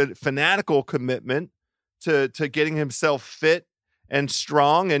and fanatical commitment to getting himself fit and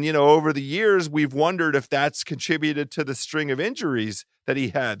strong. And, over the years, we've wondered if that's contributed to the string of injuries that he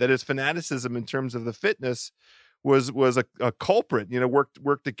had, that his fanaticism in terms of the fitness was a culprit,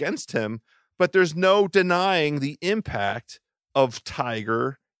 worked against him. But there's no denying the impact of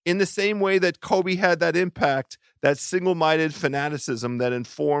Tiger in the same way that Kobe had that impact, that single-minded fanaticism that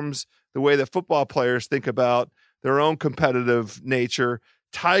informs the way that football players think about their own competitive nature,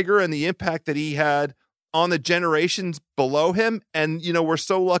 Tiger and the impact that he had on the generations below him. And, we're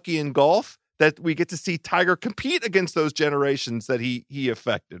so lucky in golf that we get to see Tiger compete against those generations that he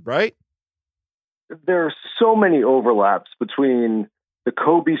affected, right? There are so many overlaps between the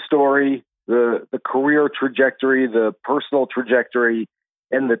Kobe story, the career trajectory, the personal trajectory,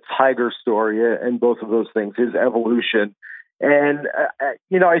 and the Tiger story, and both of those things, his evolution. And,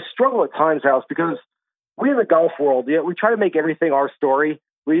 I struggle at times, House, because we in the golf world, we try to make everything our story.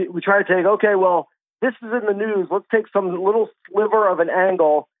 We try to take, okay, well, this is in the news. Let's take some little sliver of an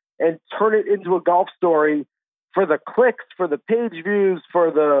angle and turn it into a golf story for the clicks, for the page views, for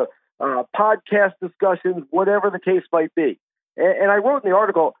the podcast discussions, whatever the case might be. And I wrote in the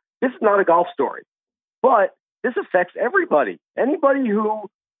article, this is not a golf story, but this affects everybody. Anybody who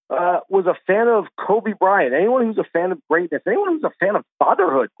was a fan of Kobe Bryant, anyone who's a fan of greatness, anyone who's a fan of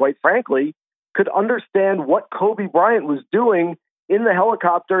fatherhood, quite frankly, could understand what Kobe Bryant was doing in the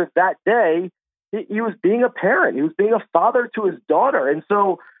helicopter that day. He was being a parent. He was being a father to his daughter. And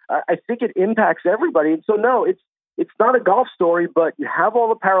so I think it impacts everybody. And so, no, it's not a golf story, but you have all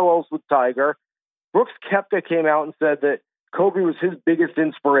the parallels with Tiger. Brooks Koepka came out and said that Kobe was his biggest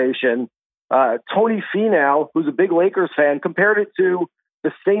inspiration. Tony Finau, who's a big Lakers fan, compared it to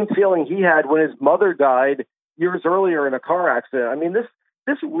the same feeling he had when his mother died years earlier in a car accident. I mean,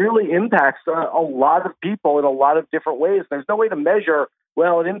 this really impacts a lot of people in a lot of different ways. There's no way to measure,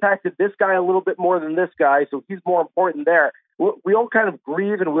 well, it impacted this guy a little bit more than this guy, so he's more important there. We all kind of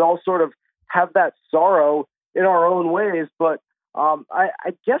grieve, and we all sort of have that sorrow in our own ways. But I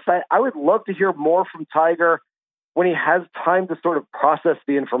guess I would love to hear more from Tiger when he has time to sort of process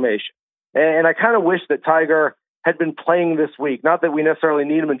the information. And I kind of wish that Tiger had been playing this week. Not that we necessarily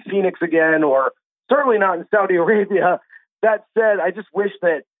need him in Phoenix again, or certainly not in Saudi Arabia. That said, I just wish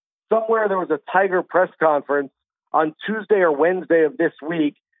that somewhere there was a Tiger press conference on Tuesday or Wednesday of this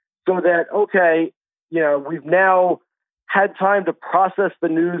week, so that, okay, we've now had time to process the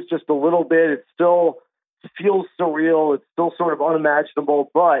news just a little bit. It still feels surreal. It's still sort of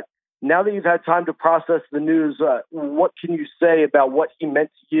unimaginable. But now that you've had time to process the news, what can you say about what he meant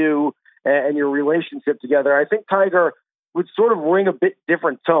to you and your relationship together? I think Tiger would sort of ring a bit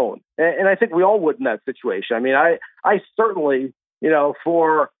different tone. And I think we all would in that situation. I mean, I certainly,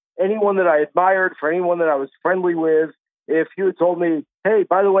 for anyone that I admired, for anyone that I was friendly with, if you had told me, hey,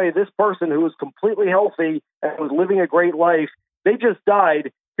 by the way, this person who was completely healthy and was living a great life, they just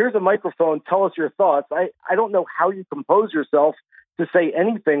died. Here's a microphone. Tell us your thoughts. I don't know how you compose yourself to say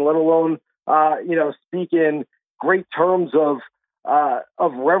anything, let alone, speak in great terms of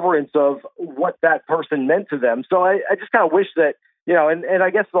reverence of what that person meant to them. So I just kind of wish that, and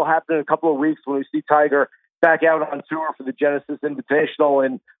I guess it'll happen in a couple of weeks when we see Tiger back out on tour for the Genesis Invitational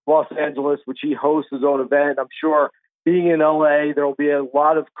in Los Angeles, which he hosts his own event. I'm sure being in LA, there'll be a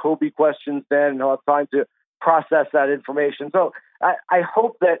lot of Kobe questions then, and he'll have time to process that information. So I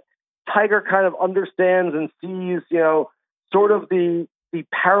hope that Tiger kind of understands and sees, sort of the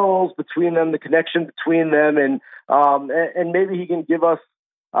parallels between them, the connection between them, and maybe he can give us,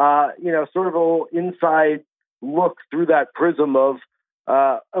 sort of a little inside look through that prism of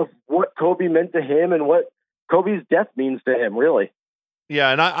what Kobe meant to him and what Kobe's death means to him, really.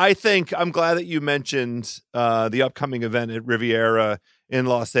 Yeah, and I think I'm glad that you mentioned the upcoming event at Riviera in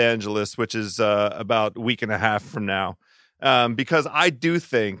Los Angeles, which is about a week and a half from now, because I do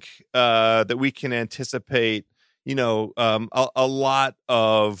think that we can anticipate, a lot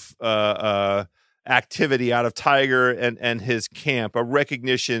of activity out of Tiger and his camp, a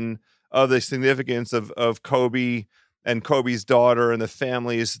recognition of the significance of Kobe and Kobe's daughter and the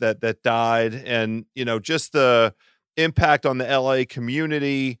families that died, and just the impact on the LA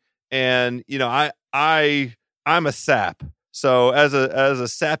community. And I'm a sap, so as a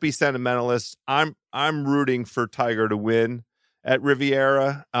sappy sentimentalist, I'm rooting for Tiger to win at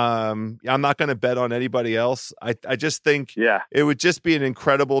Riviera. I'm not going to bet on anybody else. I just think it would just be an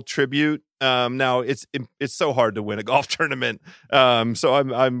incredible tribute. Now it's so hard to win a golf tournament. So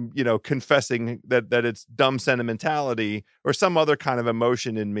I'm confessing that it's dumb sentimentality or some other kind of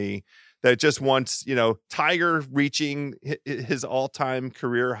emotion in me that just wants, Tiger reaching his all-time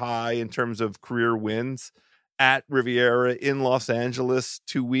career high in terms of career wins at Riviera in Los Angeles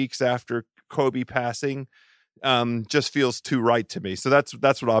 2 weeks after Kobe passing. Just feels too right to me. So that's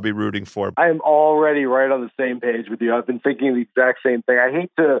what I'll be rooting for. I am already right on the same page with you. I've been thinking the exact same thing. I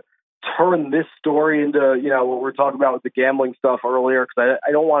hate to turn this story into, what we're talking about with the gambling stuff earlier, because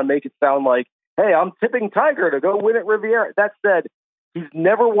I don't want to make it sound like, hey, I'm tipping Tiger to go win at Riviera. That said, He's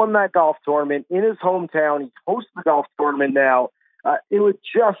never won that golf tournament in his hometown. He hosts the golf tournament now. It would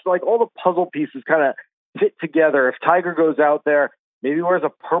just, like, all the puzzle pieces kind of fit together. If Tiger goes out there, maybe wears a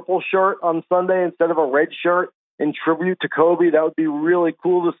purple shirt on Sunday instead of a red shirt in tribute to Kobe, that would be really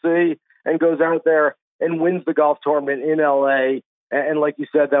cool to see, and goes out there and wins the golf tournament in LA. And like you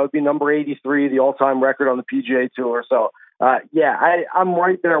said, that would be number 83, the all-time record on the PGA Tour. So, I'm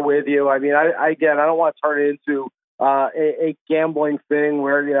right there with you. I mean, I don't want to turn it into a gambling thing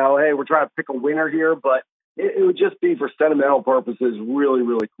where, hey, we're trying to pick a winner here, but it would just be, for sentimental purposes, really,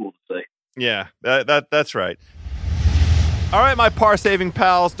 really cool to see. Yeah, that's right. All right, my par-saving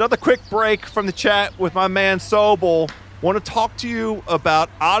pals, another quick break from the chat with my man Sobel. Want to talk to you about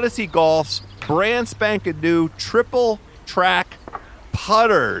Odyssey Golf's brand spanking new triple track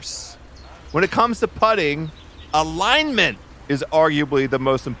putters. When it comes to putting, alignment is arguably the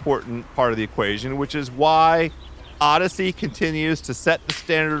most important part of the equation, which is why Odyssey continues to set the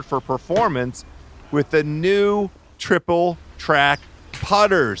standard for performance with the new triple track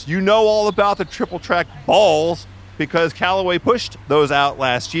putters. You know all about the triple track balls because Callaway pushed those out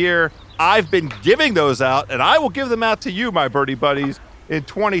last year. I've been giving those out, and I will give them out to you, my birdie buddies, in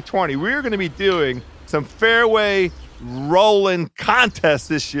 2020. We're going to be doing some fairway rolling contests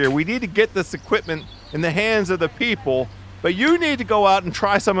this year. We need to get this equipment in the hands of the people, but you need to go out and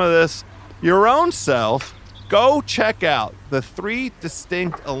try some of this your own self. Go check out the 3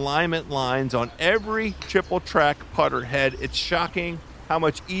 distinct alignment lines on every triple track putter head. It's shocking how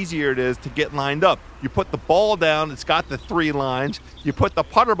much easier it is to get lined up. You put the ball down, it's got the 3 lines. You put the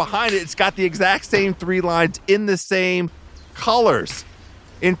putter behind it, it's got the exact same 3 lines in the same colors.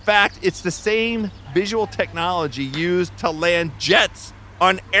 In fact, it's the same visual technology used to land jets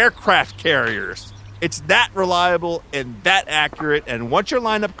on aircraft carriers. It's that reliable and that accurate, and once you're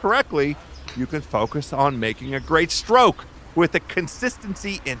lined up correctly, you can focus on making a great stroke with the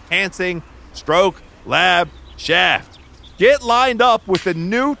consistency-enhancing Stroke Lab shaft. Get lined up with the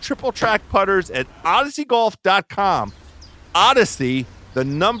new triple track putters at odysseygolf.com. Odyssey, the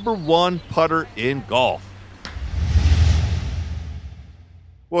 #1 putter in golf.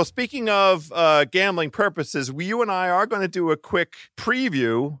 Well, speaking of gambling purposes, you and I are going to do a quick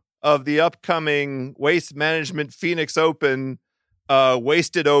preview of the upcoming Waste Management Phoenix Open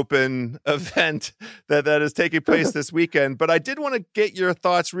Wasted Open event that is taking place this weekend. But I did want to get your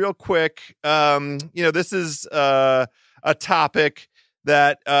thoughts real quick. This is a topic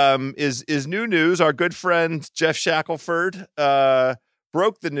that is new news. Our good friend Jeff Shackelford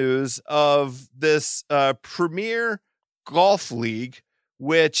broke the news of this Premier Golf League,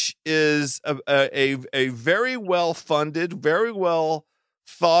 which is a very well funded, very well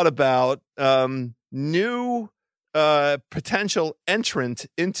thought about new potential entrant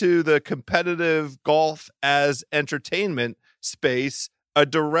into the competitive golf as entertainment space, a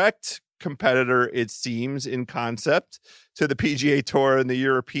direct competitor, it seems, in concept to the PGA Tour and the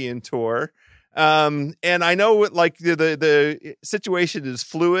European Tour. And I know like the situation is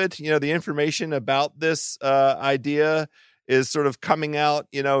fluid. The information about this idea is sort of coming out,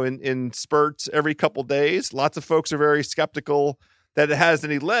 in spurts every couple days. Lots of folks are very skeptical that it has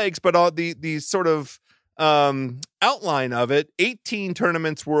any legs, but the sort of outline of it, 18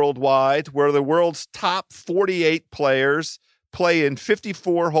 tournaments worldwide where the world's top 48 players play in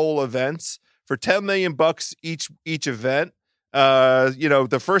 54-hole events for $10 million each event.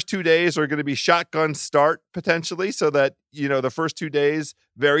 The first 2 days are going to be shotgun start potentially, so that, the first 2 days,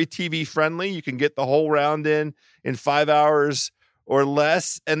 very TV friendly. You can get the whole round in 5 hours or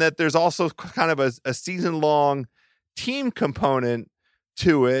less. And that there's also kind of a season long team component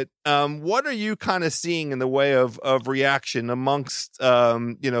to it. What are you kind of seeing in the way of reaction amongst,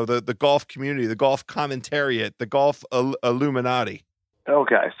 the golf community, the golf commentariat, the golf Illuminati?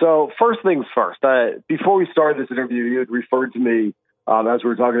 Okay. So first things first, before we started this interview, you had referred to me, as we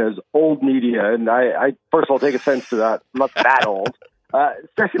were talking, as old media. And I first of all, take offense to that. I'm not that old.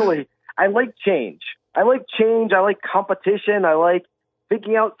 Secondly, I like change. I like competition. I like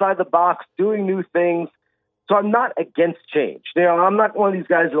thinking outside the box, doing new things. So I'm not against change. I'm not one of these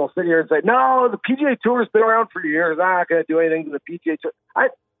guys that'll sit here and say, no, the PGA Tour has been around for years. I'm not going to do anything to the PGA Tour.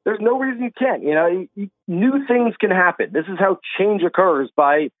 There's no reason you can't. New things can happen. This is how change occurs,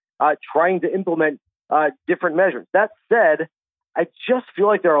 by trying to implement different measures. That said, I just feel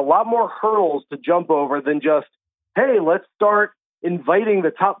like there are a lot more hurdles to jump over than just, hey, let's start inviting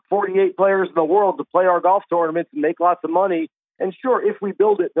the top 48 players in the world to play our golf tournaments and make lots of money. And sure, if we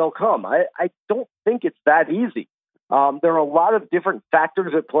build it, they'll come. I don't think it's that easy. There are a lot of different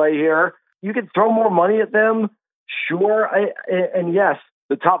factors at play here. You can throw more money at them, sure. And yes,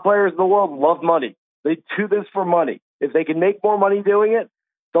 the top players in the world love money. They do this for money. If they can make more money doing it,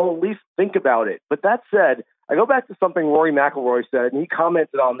 they'll at least think about it. But that said, I go back to something Rory McIlroy said, and he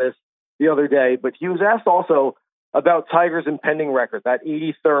commented on this the other day, but he was asked also about Tiger's impending record, that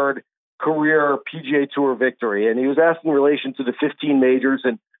 83rd career PGA Tour victory. And he was asked in relation to the 15 majors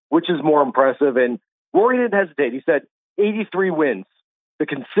and which is more impressive. And Rory didn't hesitate. He said 83 wins, the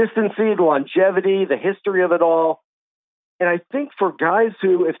consistency, the longevity, the history of it all. And I think for guys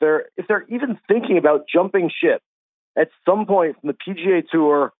who, if they're even thinking about jumping ship at some point from the PGA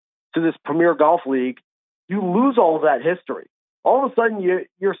Tour to this Premier Golf League, you lose all of that history. All of a sudden,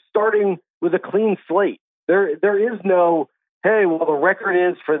 you're starting with a clean slate. There is no, hey, well, the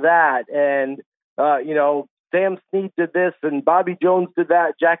record is for that, and Sam Snead did this, and Bobby Jones did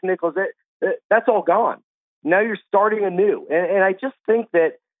that, Jack Nicklaus. That's all gone. Now you're starting anew, and I just think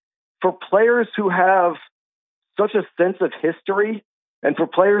that for players who have such a sense of history, and for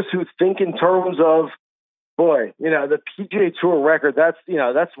players who think in terms of, boy, the PGA Tour record,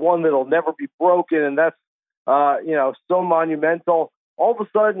 that's one that'll never be broken, and that's so monumental. All of a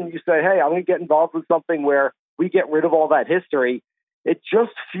sudden you say, hey, I'm going to get involved with something where we get rid of all that history. It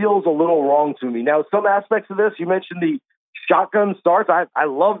just feels a little wrong to me. Now, some aspects of this, you mentioned the shotgun starts. I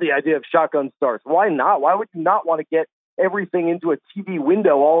love the idea of shotgun starts. Why not? Why would you not want to get everything into a TV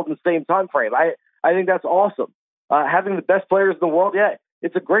window all in the same time frame? I think that's awesome. Having the best players in the world, yeah,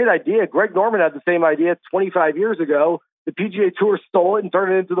 it's a great idea. Greg Norman had the same idea 25 years ago. The PGA Tour stole it and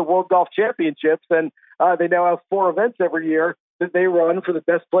turned it into the World Golf Championships, and they now have 4 events every year that they run for the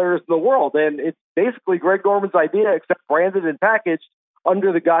best players in the world. And it's basically Greg Norman's idea, except branded and packaged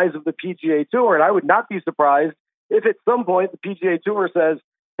under the guise of the PGA Tour. And I would not be surprised if at some point the PGA Tour says,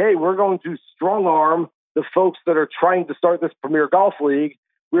 hey, we're going to strong arm the folks that are trying to start this Premier Golf League.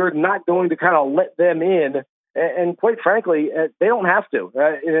 We're not going to kind of let them in. And quite frankly, they don't have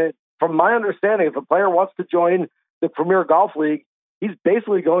to. From my understanding, if a player wants to join the Premier Golf League, he's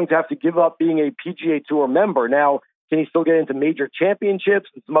basically going to have to give up being a PGA Tour member. Now, can he still get into major championships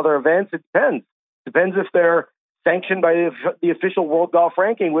and some other events? It depends. Depends if they're sanctioned by the official World Golf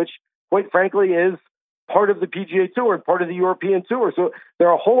Ranking, which, quite frankly, is part of the PGA Tour and part of the European Tour. So there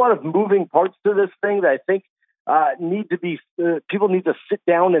are a whole lot of moving parts to this thing that I think people need to sit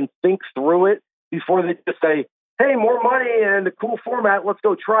down and think through it before they just say, hey, more money and a cool format, let's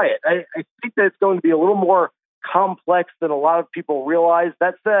go try it. I think that it's going to be a little more complex than a lot of people realize.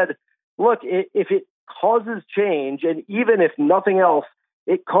 That said, look, if it causes change, and even if nothing else,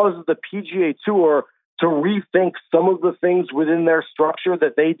 it causes the PGA Tour to rethink some of the things within their structure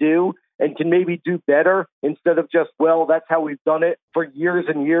that they do and can maybe do better instead of just, well, that's how we've done it for years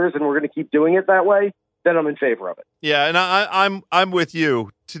and years and we're going to keep doing it that way, then I'm in favor of it. Yeah, and I'm with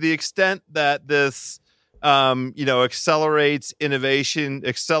you to the extent that this accelerates innovation,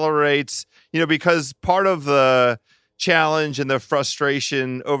 because part of the challenge and the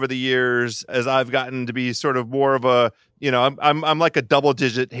frustration over the years, as I've gotten to be sort of more of a, I'm like a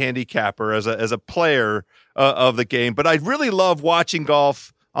double-digit handicapper as a player of the game, but I really love watching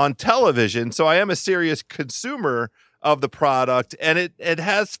golf on television. So I am a serious consumer of the product, and it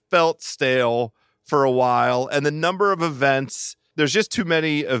has felt stale for a while. And the number of events, there's just too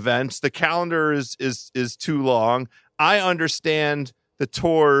many events. The calendar is too long. I understand the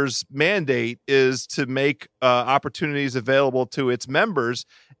tour's mandate is to make opportunities available to its members.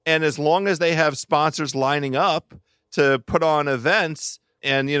 And as long as they have sponsors lining up to put on events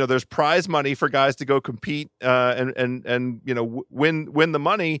and, there's prize money for guys to go compete and win the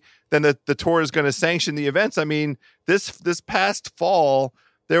money, then the tour is going to sanction the events. I mean, this past fall,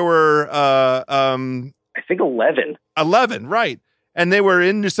 there were, I think 11. 11, right. And they were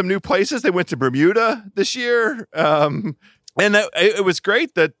in some new places. They went to Bermuda this year. And it was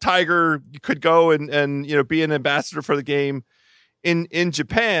great that Tiger could go and be an ambassador for the game in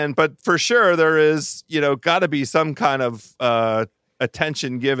Japan. But for sure, there is, got to be some kind of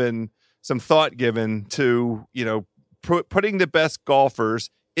attention given, some thought given to, putting the best golfers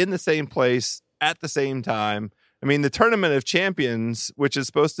in the same place at the same time. I mean, the Tournament of Champions, which is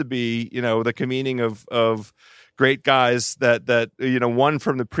supposed to be, the convening of great guys that won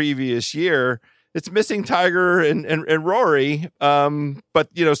from the previous year, it's missing Tiger and Rory. But,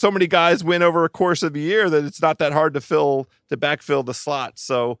 so many guys win over a course of a year that it's not that hard to backfill the slots.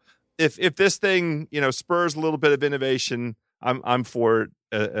 So if this thing, spurs a little bit of innovation, I'm for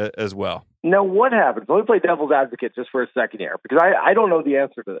it as well. Now, what happens? Let me play devil's advocate just for a second here, because I don't know the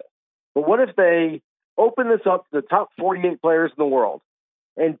answer to this. But what if they open this up to the top 48 players in the world,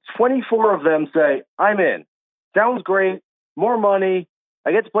 and 24 of them say, I'm in. Sounds great. More money.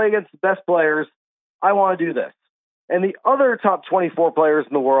 I get to play against the best players. I want to do this. And the other top 24 players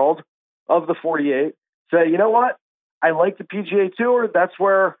in the world of the 48 say, you know what? I like the PGA Tour. That's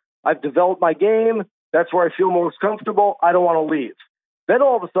where I've developed my game. That's where I feel most comfortable. I don't want to leave. Then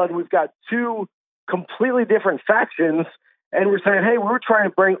all of a sudden, we've got two completely different factions, and we're saying, hey, we were trying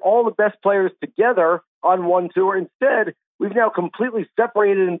to bring all the best players together on one tour. Instead, we've now completely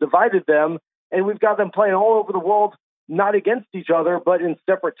separated and divided them, and we've got them playing all over the world, not against each other, but in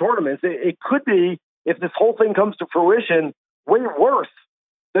separate tournaments. It could be, if this whole thing comes to fruition, way worse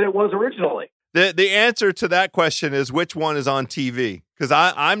than it was originally. The answer to that question is which one is on TV, because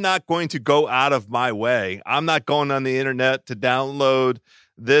I'm not going to go out of my way. I'm not going on the internet to download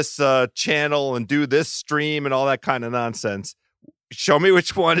this channel and do this stream and all that kind of nonsense. Show me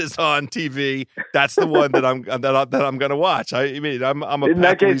which one is on TV. That's the one that I'm going to watch. I mean, I'm a in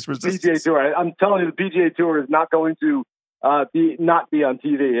that case, resistance. PGA Tour. I'm telling you, the PGA Tour is not going to be on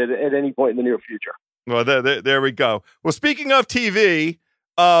TV at any point in the near future. Well, there we go. Well, speaking of TV,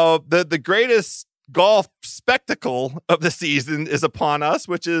 the greatest golf spectacle of the season is upon us,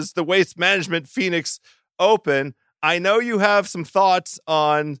 which is the Waste Management Phoenix Open. I know you have some thoughts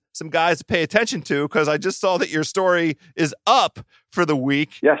on some guys to pay attention to, because I just saw that your story is up for the week.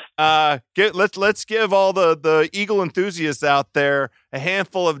 Yes. Let's give all the Eagle enthusiasts out there a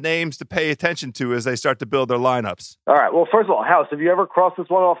handful of names to pay attention to as they start to build their lineups. All right. Well, first of all, House, have you ever crossed this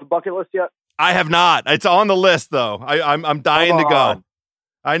one off the bucket list yet? I have not. It's on the list, though. I'm dying to go.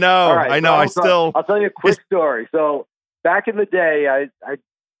 I know. All right, I know. I'll tell you a quick story. So back in the day,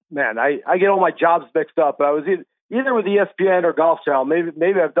 I get all my jobs mixed up, but I was either with ESPN or Golf Channel.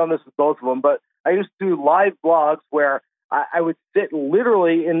 Maybe I've done this with both of them, but I used to do live blogs where I would sit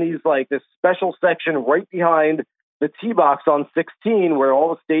literally in this special section right behind the tee box on 16, where all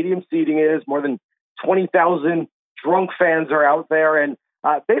the stadium seating is. More than 20,000 drunk fans are out there, and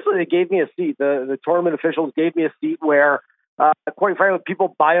basically they gave me a seat. The tournament officials gave me a seat where, quite frankly,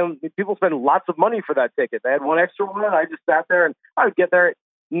 people buy them. People spend lots of money for that ticket. They had one extra one. I just sat there, and I would get there at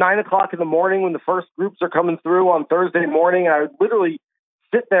 9 o'clock in the morning when the first groups are coming through on Thursday morning. I would literally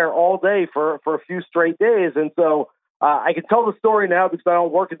sit there all day for a few straight days. And so I can tell the story now because I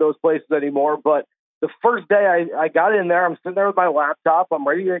don't work at those places anymore. But the first day I got in there, I'm sitting there with my laptop. I'm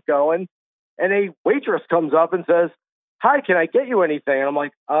ready to get going. And a waitress comes up and says, "Hi, can I get you anything?" And I'm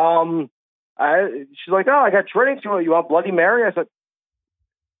like, she's like, "Oh, I got drinks. You want Bloody Mary?" I said,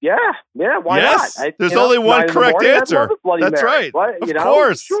 Yeah, why yes. not? There's only one correct answer. That's That's right. Of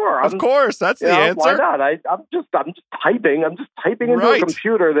course. Sure. Of course. That's the answer. Why not? I'm just typing. I'm just typing into a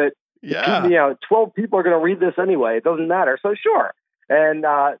computer that 12 people are going to read this anyway. It doesn't matter. So sure. And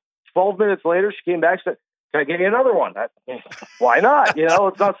 12 minutes later, she came back and said, "Can I get you another one?" Why not?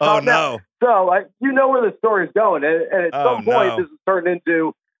 Let's not stop now. So where the story's going. And at some point, this has turned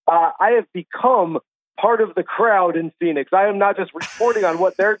into, I have become part of the crowd in Phoenix. I am not just reporting on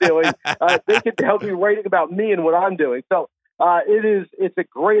what they're doing. They can help me writing about me and what I'm doing. So it's a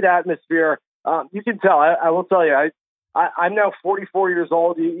great atmosphere. You can tell. I will tell you. I'm now 44 years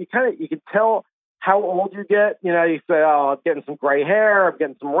old. You can tell how old you get. You say, "Oh, I'm getting some gray hair. I'm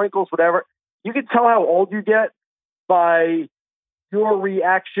getting some wrinkles, whatever." You can tell how old you get by your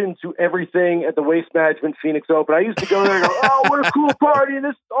reaction to everything at the Waste Management Phoenix Open. I used to go there and go, "Oh, what a cool party.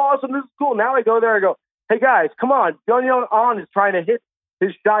 This is awesome. This is cool." Now I go there and go, "Hey guys, come on. Byung-Hyun Ahn is trying to hit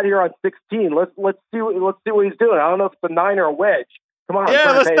his shot here on 16. Let's see what he's doing. I don't know if it's a 9 or a wedge. Come on."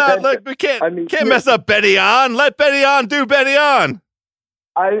 Yeah, let's not look. We can't mess up Betty On. Let Betty On do Betty On.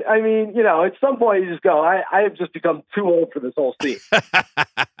 I mean, at some point you just go, I have just become too old for this whole scene.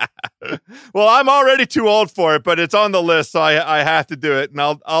 Well, I'm already too old for it, but it's on the list, so I have to do it,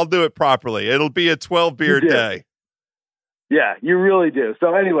 and I'll do it properly. It'll be a 12 beer day. Yeah, you really do.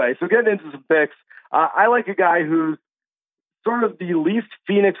 So anyway, getting into some picks, I like a guy who's sort of the least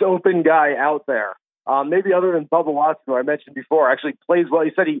Phoenix Open guy out there. Maybe other than Bubba Watson, who I mentioned before, actually plays well.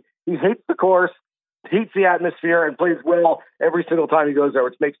 He said he hates the course, hates the atmosphere, and plays well every single time he goes there,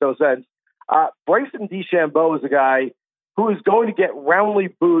 which makes no sense. Bryson DeChambeau is a guy who is going to get roundly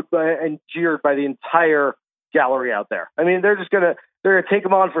booed and jeered by the entire gallery out there. I mean, they're going to take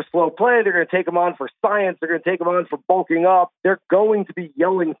him on for slow play. They're going to take him on for science. They're going to take him on for bulking up. They're going to be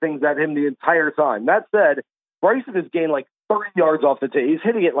yelling things at him the entire time. That said, Bryson has gained 30 yards off the tee. He's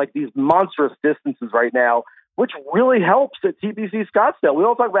hitting it these monstrous distances right now, which really helps at TPC Scottsdale. We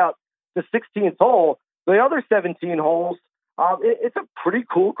all talk about the 16th hole. The other 17 holes, it's a pretty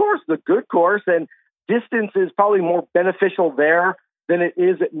cool course. It's a good course, and distance is probably more beneficial there than it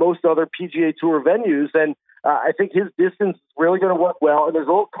is at most other PGA Tour venues. And I think his distance is really going to work well. And there's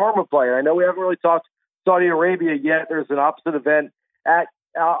a little karma play. I know we haven't really talked Saudi Arabia yet. There's an opposite event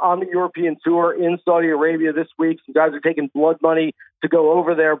on the European Tour in Saudi Arabia this week. Some guys are taking blood money to go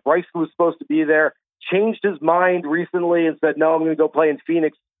over there. Bryson was supposed to be there. changed his mind recently and said, no, I'm going to go play in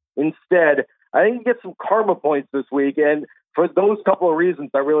Phoenix instead. I think he gets some karma points this week. And for those couple of reasons,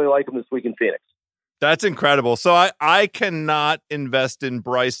 I really like him this week in Phoenix. That's incredible. So I cannot invest in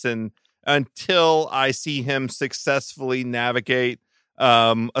Bryson until I see him successfully navigate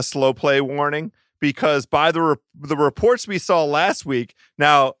a slow play warning, because by the reports we saw last week.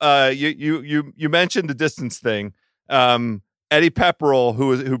 Now, you mentioned the distance thing. Eddie Pepperell,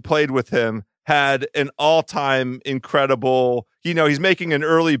 who played with him, had an all-time incredible. He's making an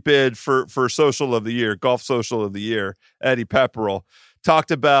early bid for Social of the Year, Golf Social of the Year. Eddie Pepperell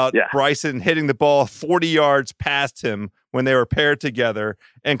talked about Bryson hitting the ball 40 yards past him when they were paired together,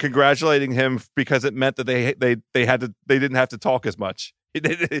 and congratulating him because it meant that they didn't have to talk as much.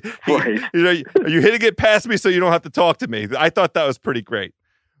 Right. You're hitting it past me so you don't have to talk to me. I thought that was pretty great.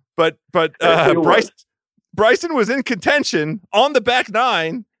 But Bryson was in contention on the back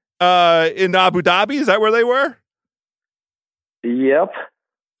nine in Abu Dhabi. Is that where they were? Yep.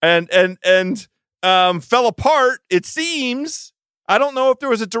 And fell apart, it seems. I don't know if there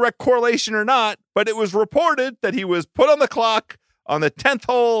was a direct correlation or not, but it was reported that he was put on the clock on the 10th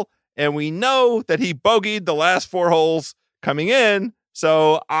hole, and we know that he bogeyed the last 4 holes coming in.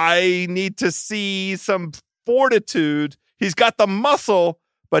 So I need to see some fortitude. He's got the muscle,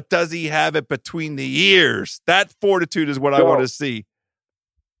 but does he have it between the ears? That fortitude is what I want to see.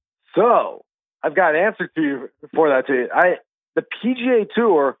 So I've got an answer to you for that too. The PGA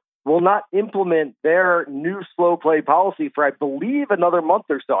Tour will not implement their new slow play policy for, I believe, another month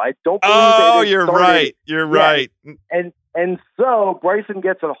or so. I don't believe. Oh, you're right. You're right. And so Bryson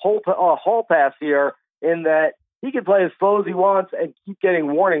gets a hall pass here in that he can play as slow as he wants and keep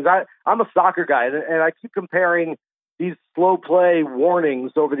getting warnings. I'm a soccer guy, and I keep comparing these slow play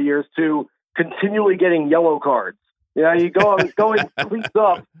warnings over the years to continually getting yellow cards. You go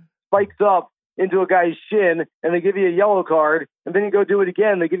spikes up into a guy's shin, and they give you a yellow card, and then you go do it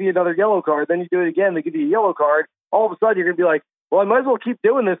again, they give you another yellow card, then you do it again, they give you a yellow card. All of a sudden, you're going to be like, well, I might as well keep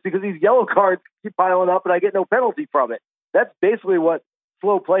doing this because these yellow cards keep piling up and I get no penalty from it. That's basically what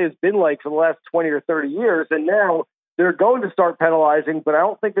slow play has been like for the last 20 or 30 years, and now they're going to start penalizing, but I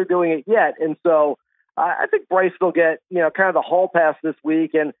don't think they're doing it yet. And so I think Bryce will get, kind of the hall pass this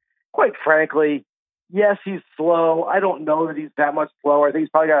week, and quite frankly, yes, he's slow. I don't know that he's that much slower. I think he's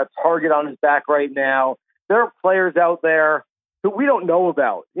probably got a target on his back right now. There are players out there who we don't know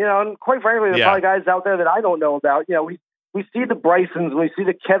about, and quite frankly, there are probably guys out there that I don't know about. We see the Brysons, we see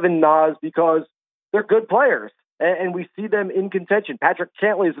the Kevin Nas because they're good players, and we see them in contention. Patrick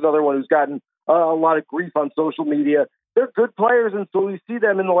Cantlay is another one who's gotten a lot of grief on social media. They're good players, and so we see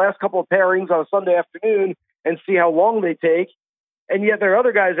them in the last couple of pairings on a Sunday afternoon and see how long they take. And yet there are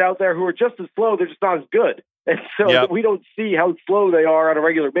other guys out there who are just as slow. They're just not as good. And so we don't see how slow they are on a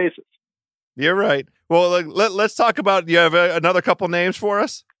regular basis. You're right. Well, let's talk about, you have another couple names for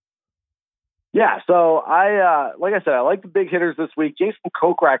us? Yeah. So I like the big hitters this week. Jason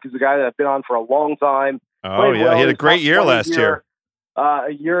Kokrak is a guy that I've been on for a long time. Oh, yeah. He had a great year last year.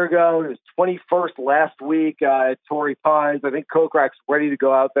 A year ago, he was 21st last week at Torrey Pines. I think Kokrak's ready to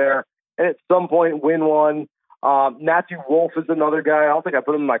go out there and at some point win one. Matthew Wolff is another guy. I don't think I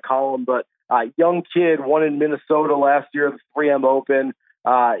put him in my column, but young kid, won in Minnesota last year at the 3M Open.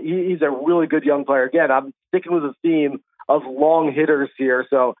 He's a really good young player. Again, I'm sticking with the theme of long hitters here,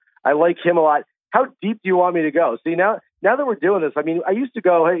 so I like him a lot. How deep do you want me to go? See, now that we're doing this, I mean, I used to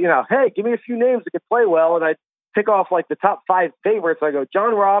go, hey, give me a few names that could play well, and I'd pick off like the top 5 favorites. I go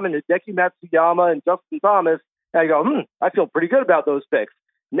Jon Rahm and Hideki Matsuyama and Justin Thomas, and I go, I feel pretty good about those picks.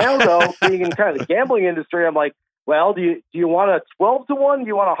 Now, though, being in kind of the gambling industry, I'm like, well, do you want a 12-1? Do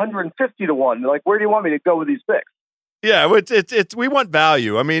you want 150-1? Like, where do you want me to go with these picks? Yeah, it's we want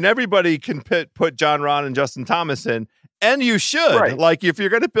value. I mean, everybody can put Jon Rahm and Justin Thomas in, and you should. Right. Like, if you're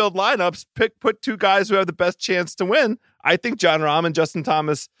going to build lineups, put 2 guys who have the best chance to win. I think Jon Rahm and Justin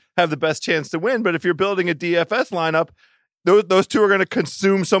Thomas have the best chance to win. But if you're building a DFS lineup, those 2 are going to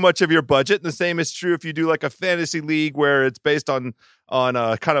consume so much of your budget. And the same is true if you do like a fantasy league where it's based on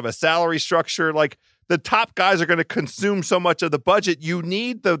a kind of a salary structure. Like, the top guys are going to consume so much of the budget. You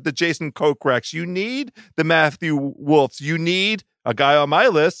need the Jason Kokraks. You need the Matthew Wolffs. You need a guy on my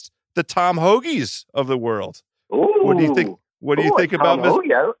list, the Tom Hoagies of the world. Ooh. What do you think? What do you think about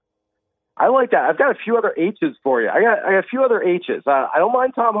Mr. I like that. I've got a few other H's for you. I got a few other H's. I don't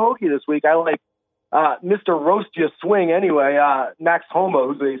mind Tom Hoagie this week. I like Mr. Roast Ya Swing anyway. Max Homa,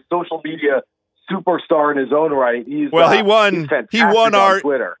 who's a social media superstar in his own right. He won our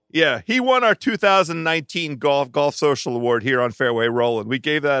Twitter. Yeah, he won our 2019 Golf Social Award here on Fairway Rolling. We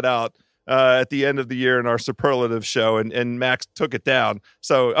gave that out at the end of the year in our superlative show, and Max took it down.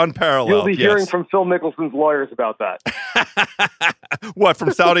 So unparalleled. You'll be hearing from Phil Mickelson's lawyers about that. What,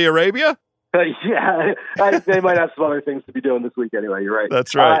 from Saudi Arabia? Yeah, they might have some other things to be doing this week anyway. You're right.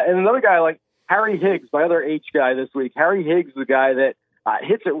 That's right. And another guy like Harry Higgs, my other H guy this week. Harry Higgs is a guy that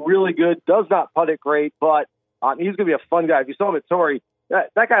hits it really good, does not putt it great, but he's going to be a fun guy. If you saw him at Torrey,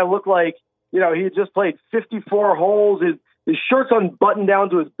 that guy looked like, he had just played 54 holes. His shirt's unbuttoned down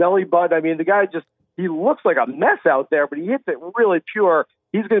to his belly button. I mean, the guy he looks like a mess out there, but he hits it really pure.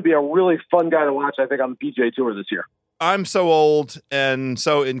 He's going to be a really fun guy to watch, I think, on the PGA Tour this year. I'm so old and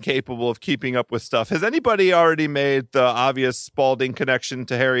so incapable of keeping up with stuff. Has anybody already made the obvious Spalding connection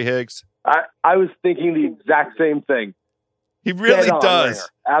to Harry Higgs? I was thinking the exact same thing. He really does.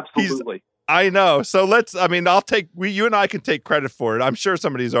 Absolutely. I know. So you and I can take credit for it. I'm sure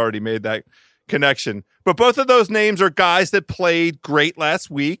somebody's already made that connection. But both of those names are guys that played great last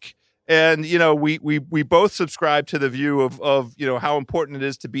week. And, we both subscribe to the view of how important it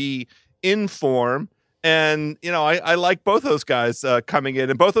is to be in form. And, I like both those guys coming in,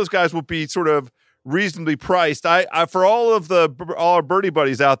 and both those guys will be sort of reasonably priced. I for all our birdie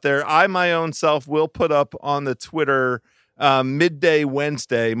buddies out there, I my own self will put up on the Twitter midday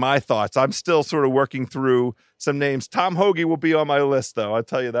Wednesday my thoughts. I'm still sort of working through some names. Tom Hoagie will be on my list, though. I'll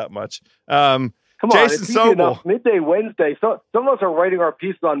tell you that much. Come on, Jason it's easy Sobel. enough. Midday Wednesday. So some of us are writing our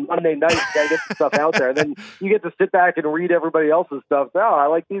pieces on Monday night. You gotta get the stuff out there, and then you get to sit back and read everybody else's stuff. Oh, I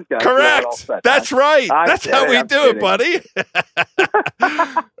like these guys. Correct. That's right. That's how we do it, buddy.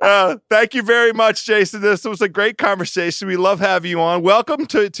 Thank you very much, Jason. This was a great conversation. We love having you on. Welcome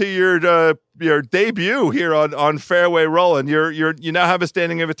to your debut here on Fairway Rollin'. You now have a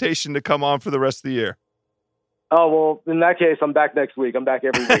standing invitation to come on for the rest of the year. Oh, well, in that case, I'm back next week. I'm back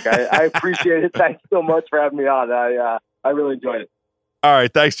every week. I appreciate it. Thanks so much for having me on. I really enjoyed it. All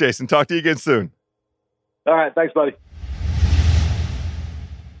right. Thanks, Jason. Talk to you again soon. All right. Thanks, buddy.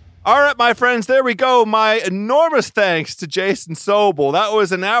 All right, my friends, there we go. My enormous thanks to Jason Sobel. That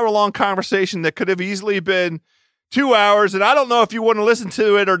was an hour-long conversation that could have easily been 2 hours, and I don't know if you want to listen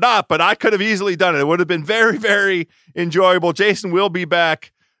to it or not, but I could have easily done it. It would have been very, very enjoyable. Jason will be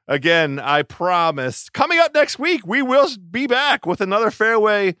back again, I promise. Coming up next week, we will be back with another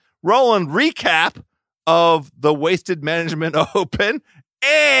Fairway Rollin' recap of the Wasted Management Open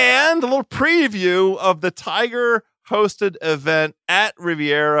and a little preview of the Tiger-hosted event at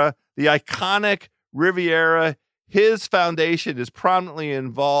Riviera, the iconic Riviera. His foundation is prominently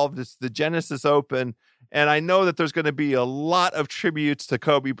involved. It's the Genesis Open, and I know that there's going to be a lot of tributes to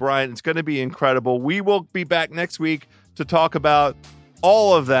Kobe Bryant. It's going to be incredible. We will be back next week to talk about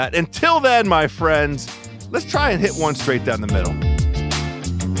all of that. Until then, my friends, let's try and hit one straight down the middle.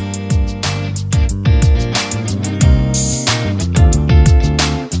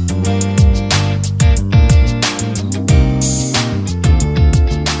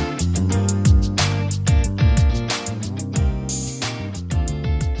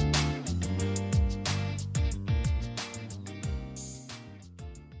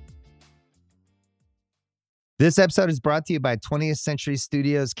 This episode is brought to you by 20th Century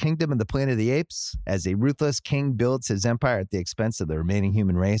Studios' Kingdom of the Planet of the Apes. As a ruthless king builds his empire at the expense of the remaining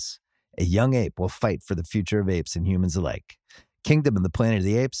human race, a young ape will fight for the future of apes and humans alike. Kingdom of the Planet of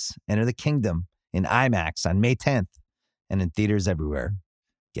the Apes. Enter the kingdom in IMAX on May 10th and in theaters everywhere.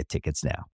 Get tickets now.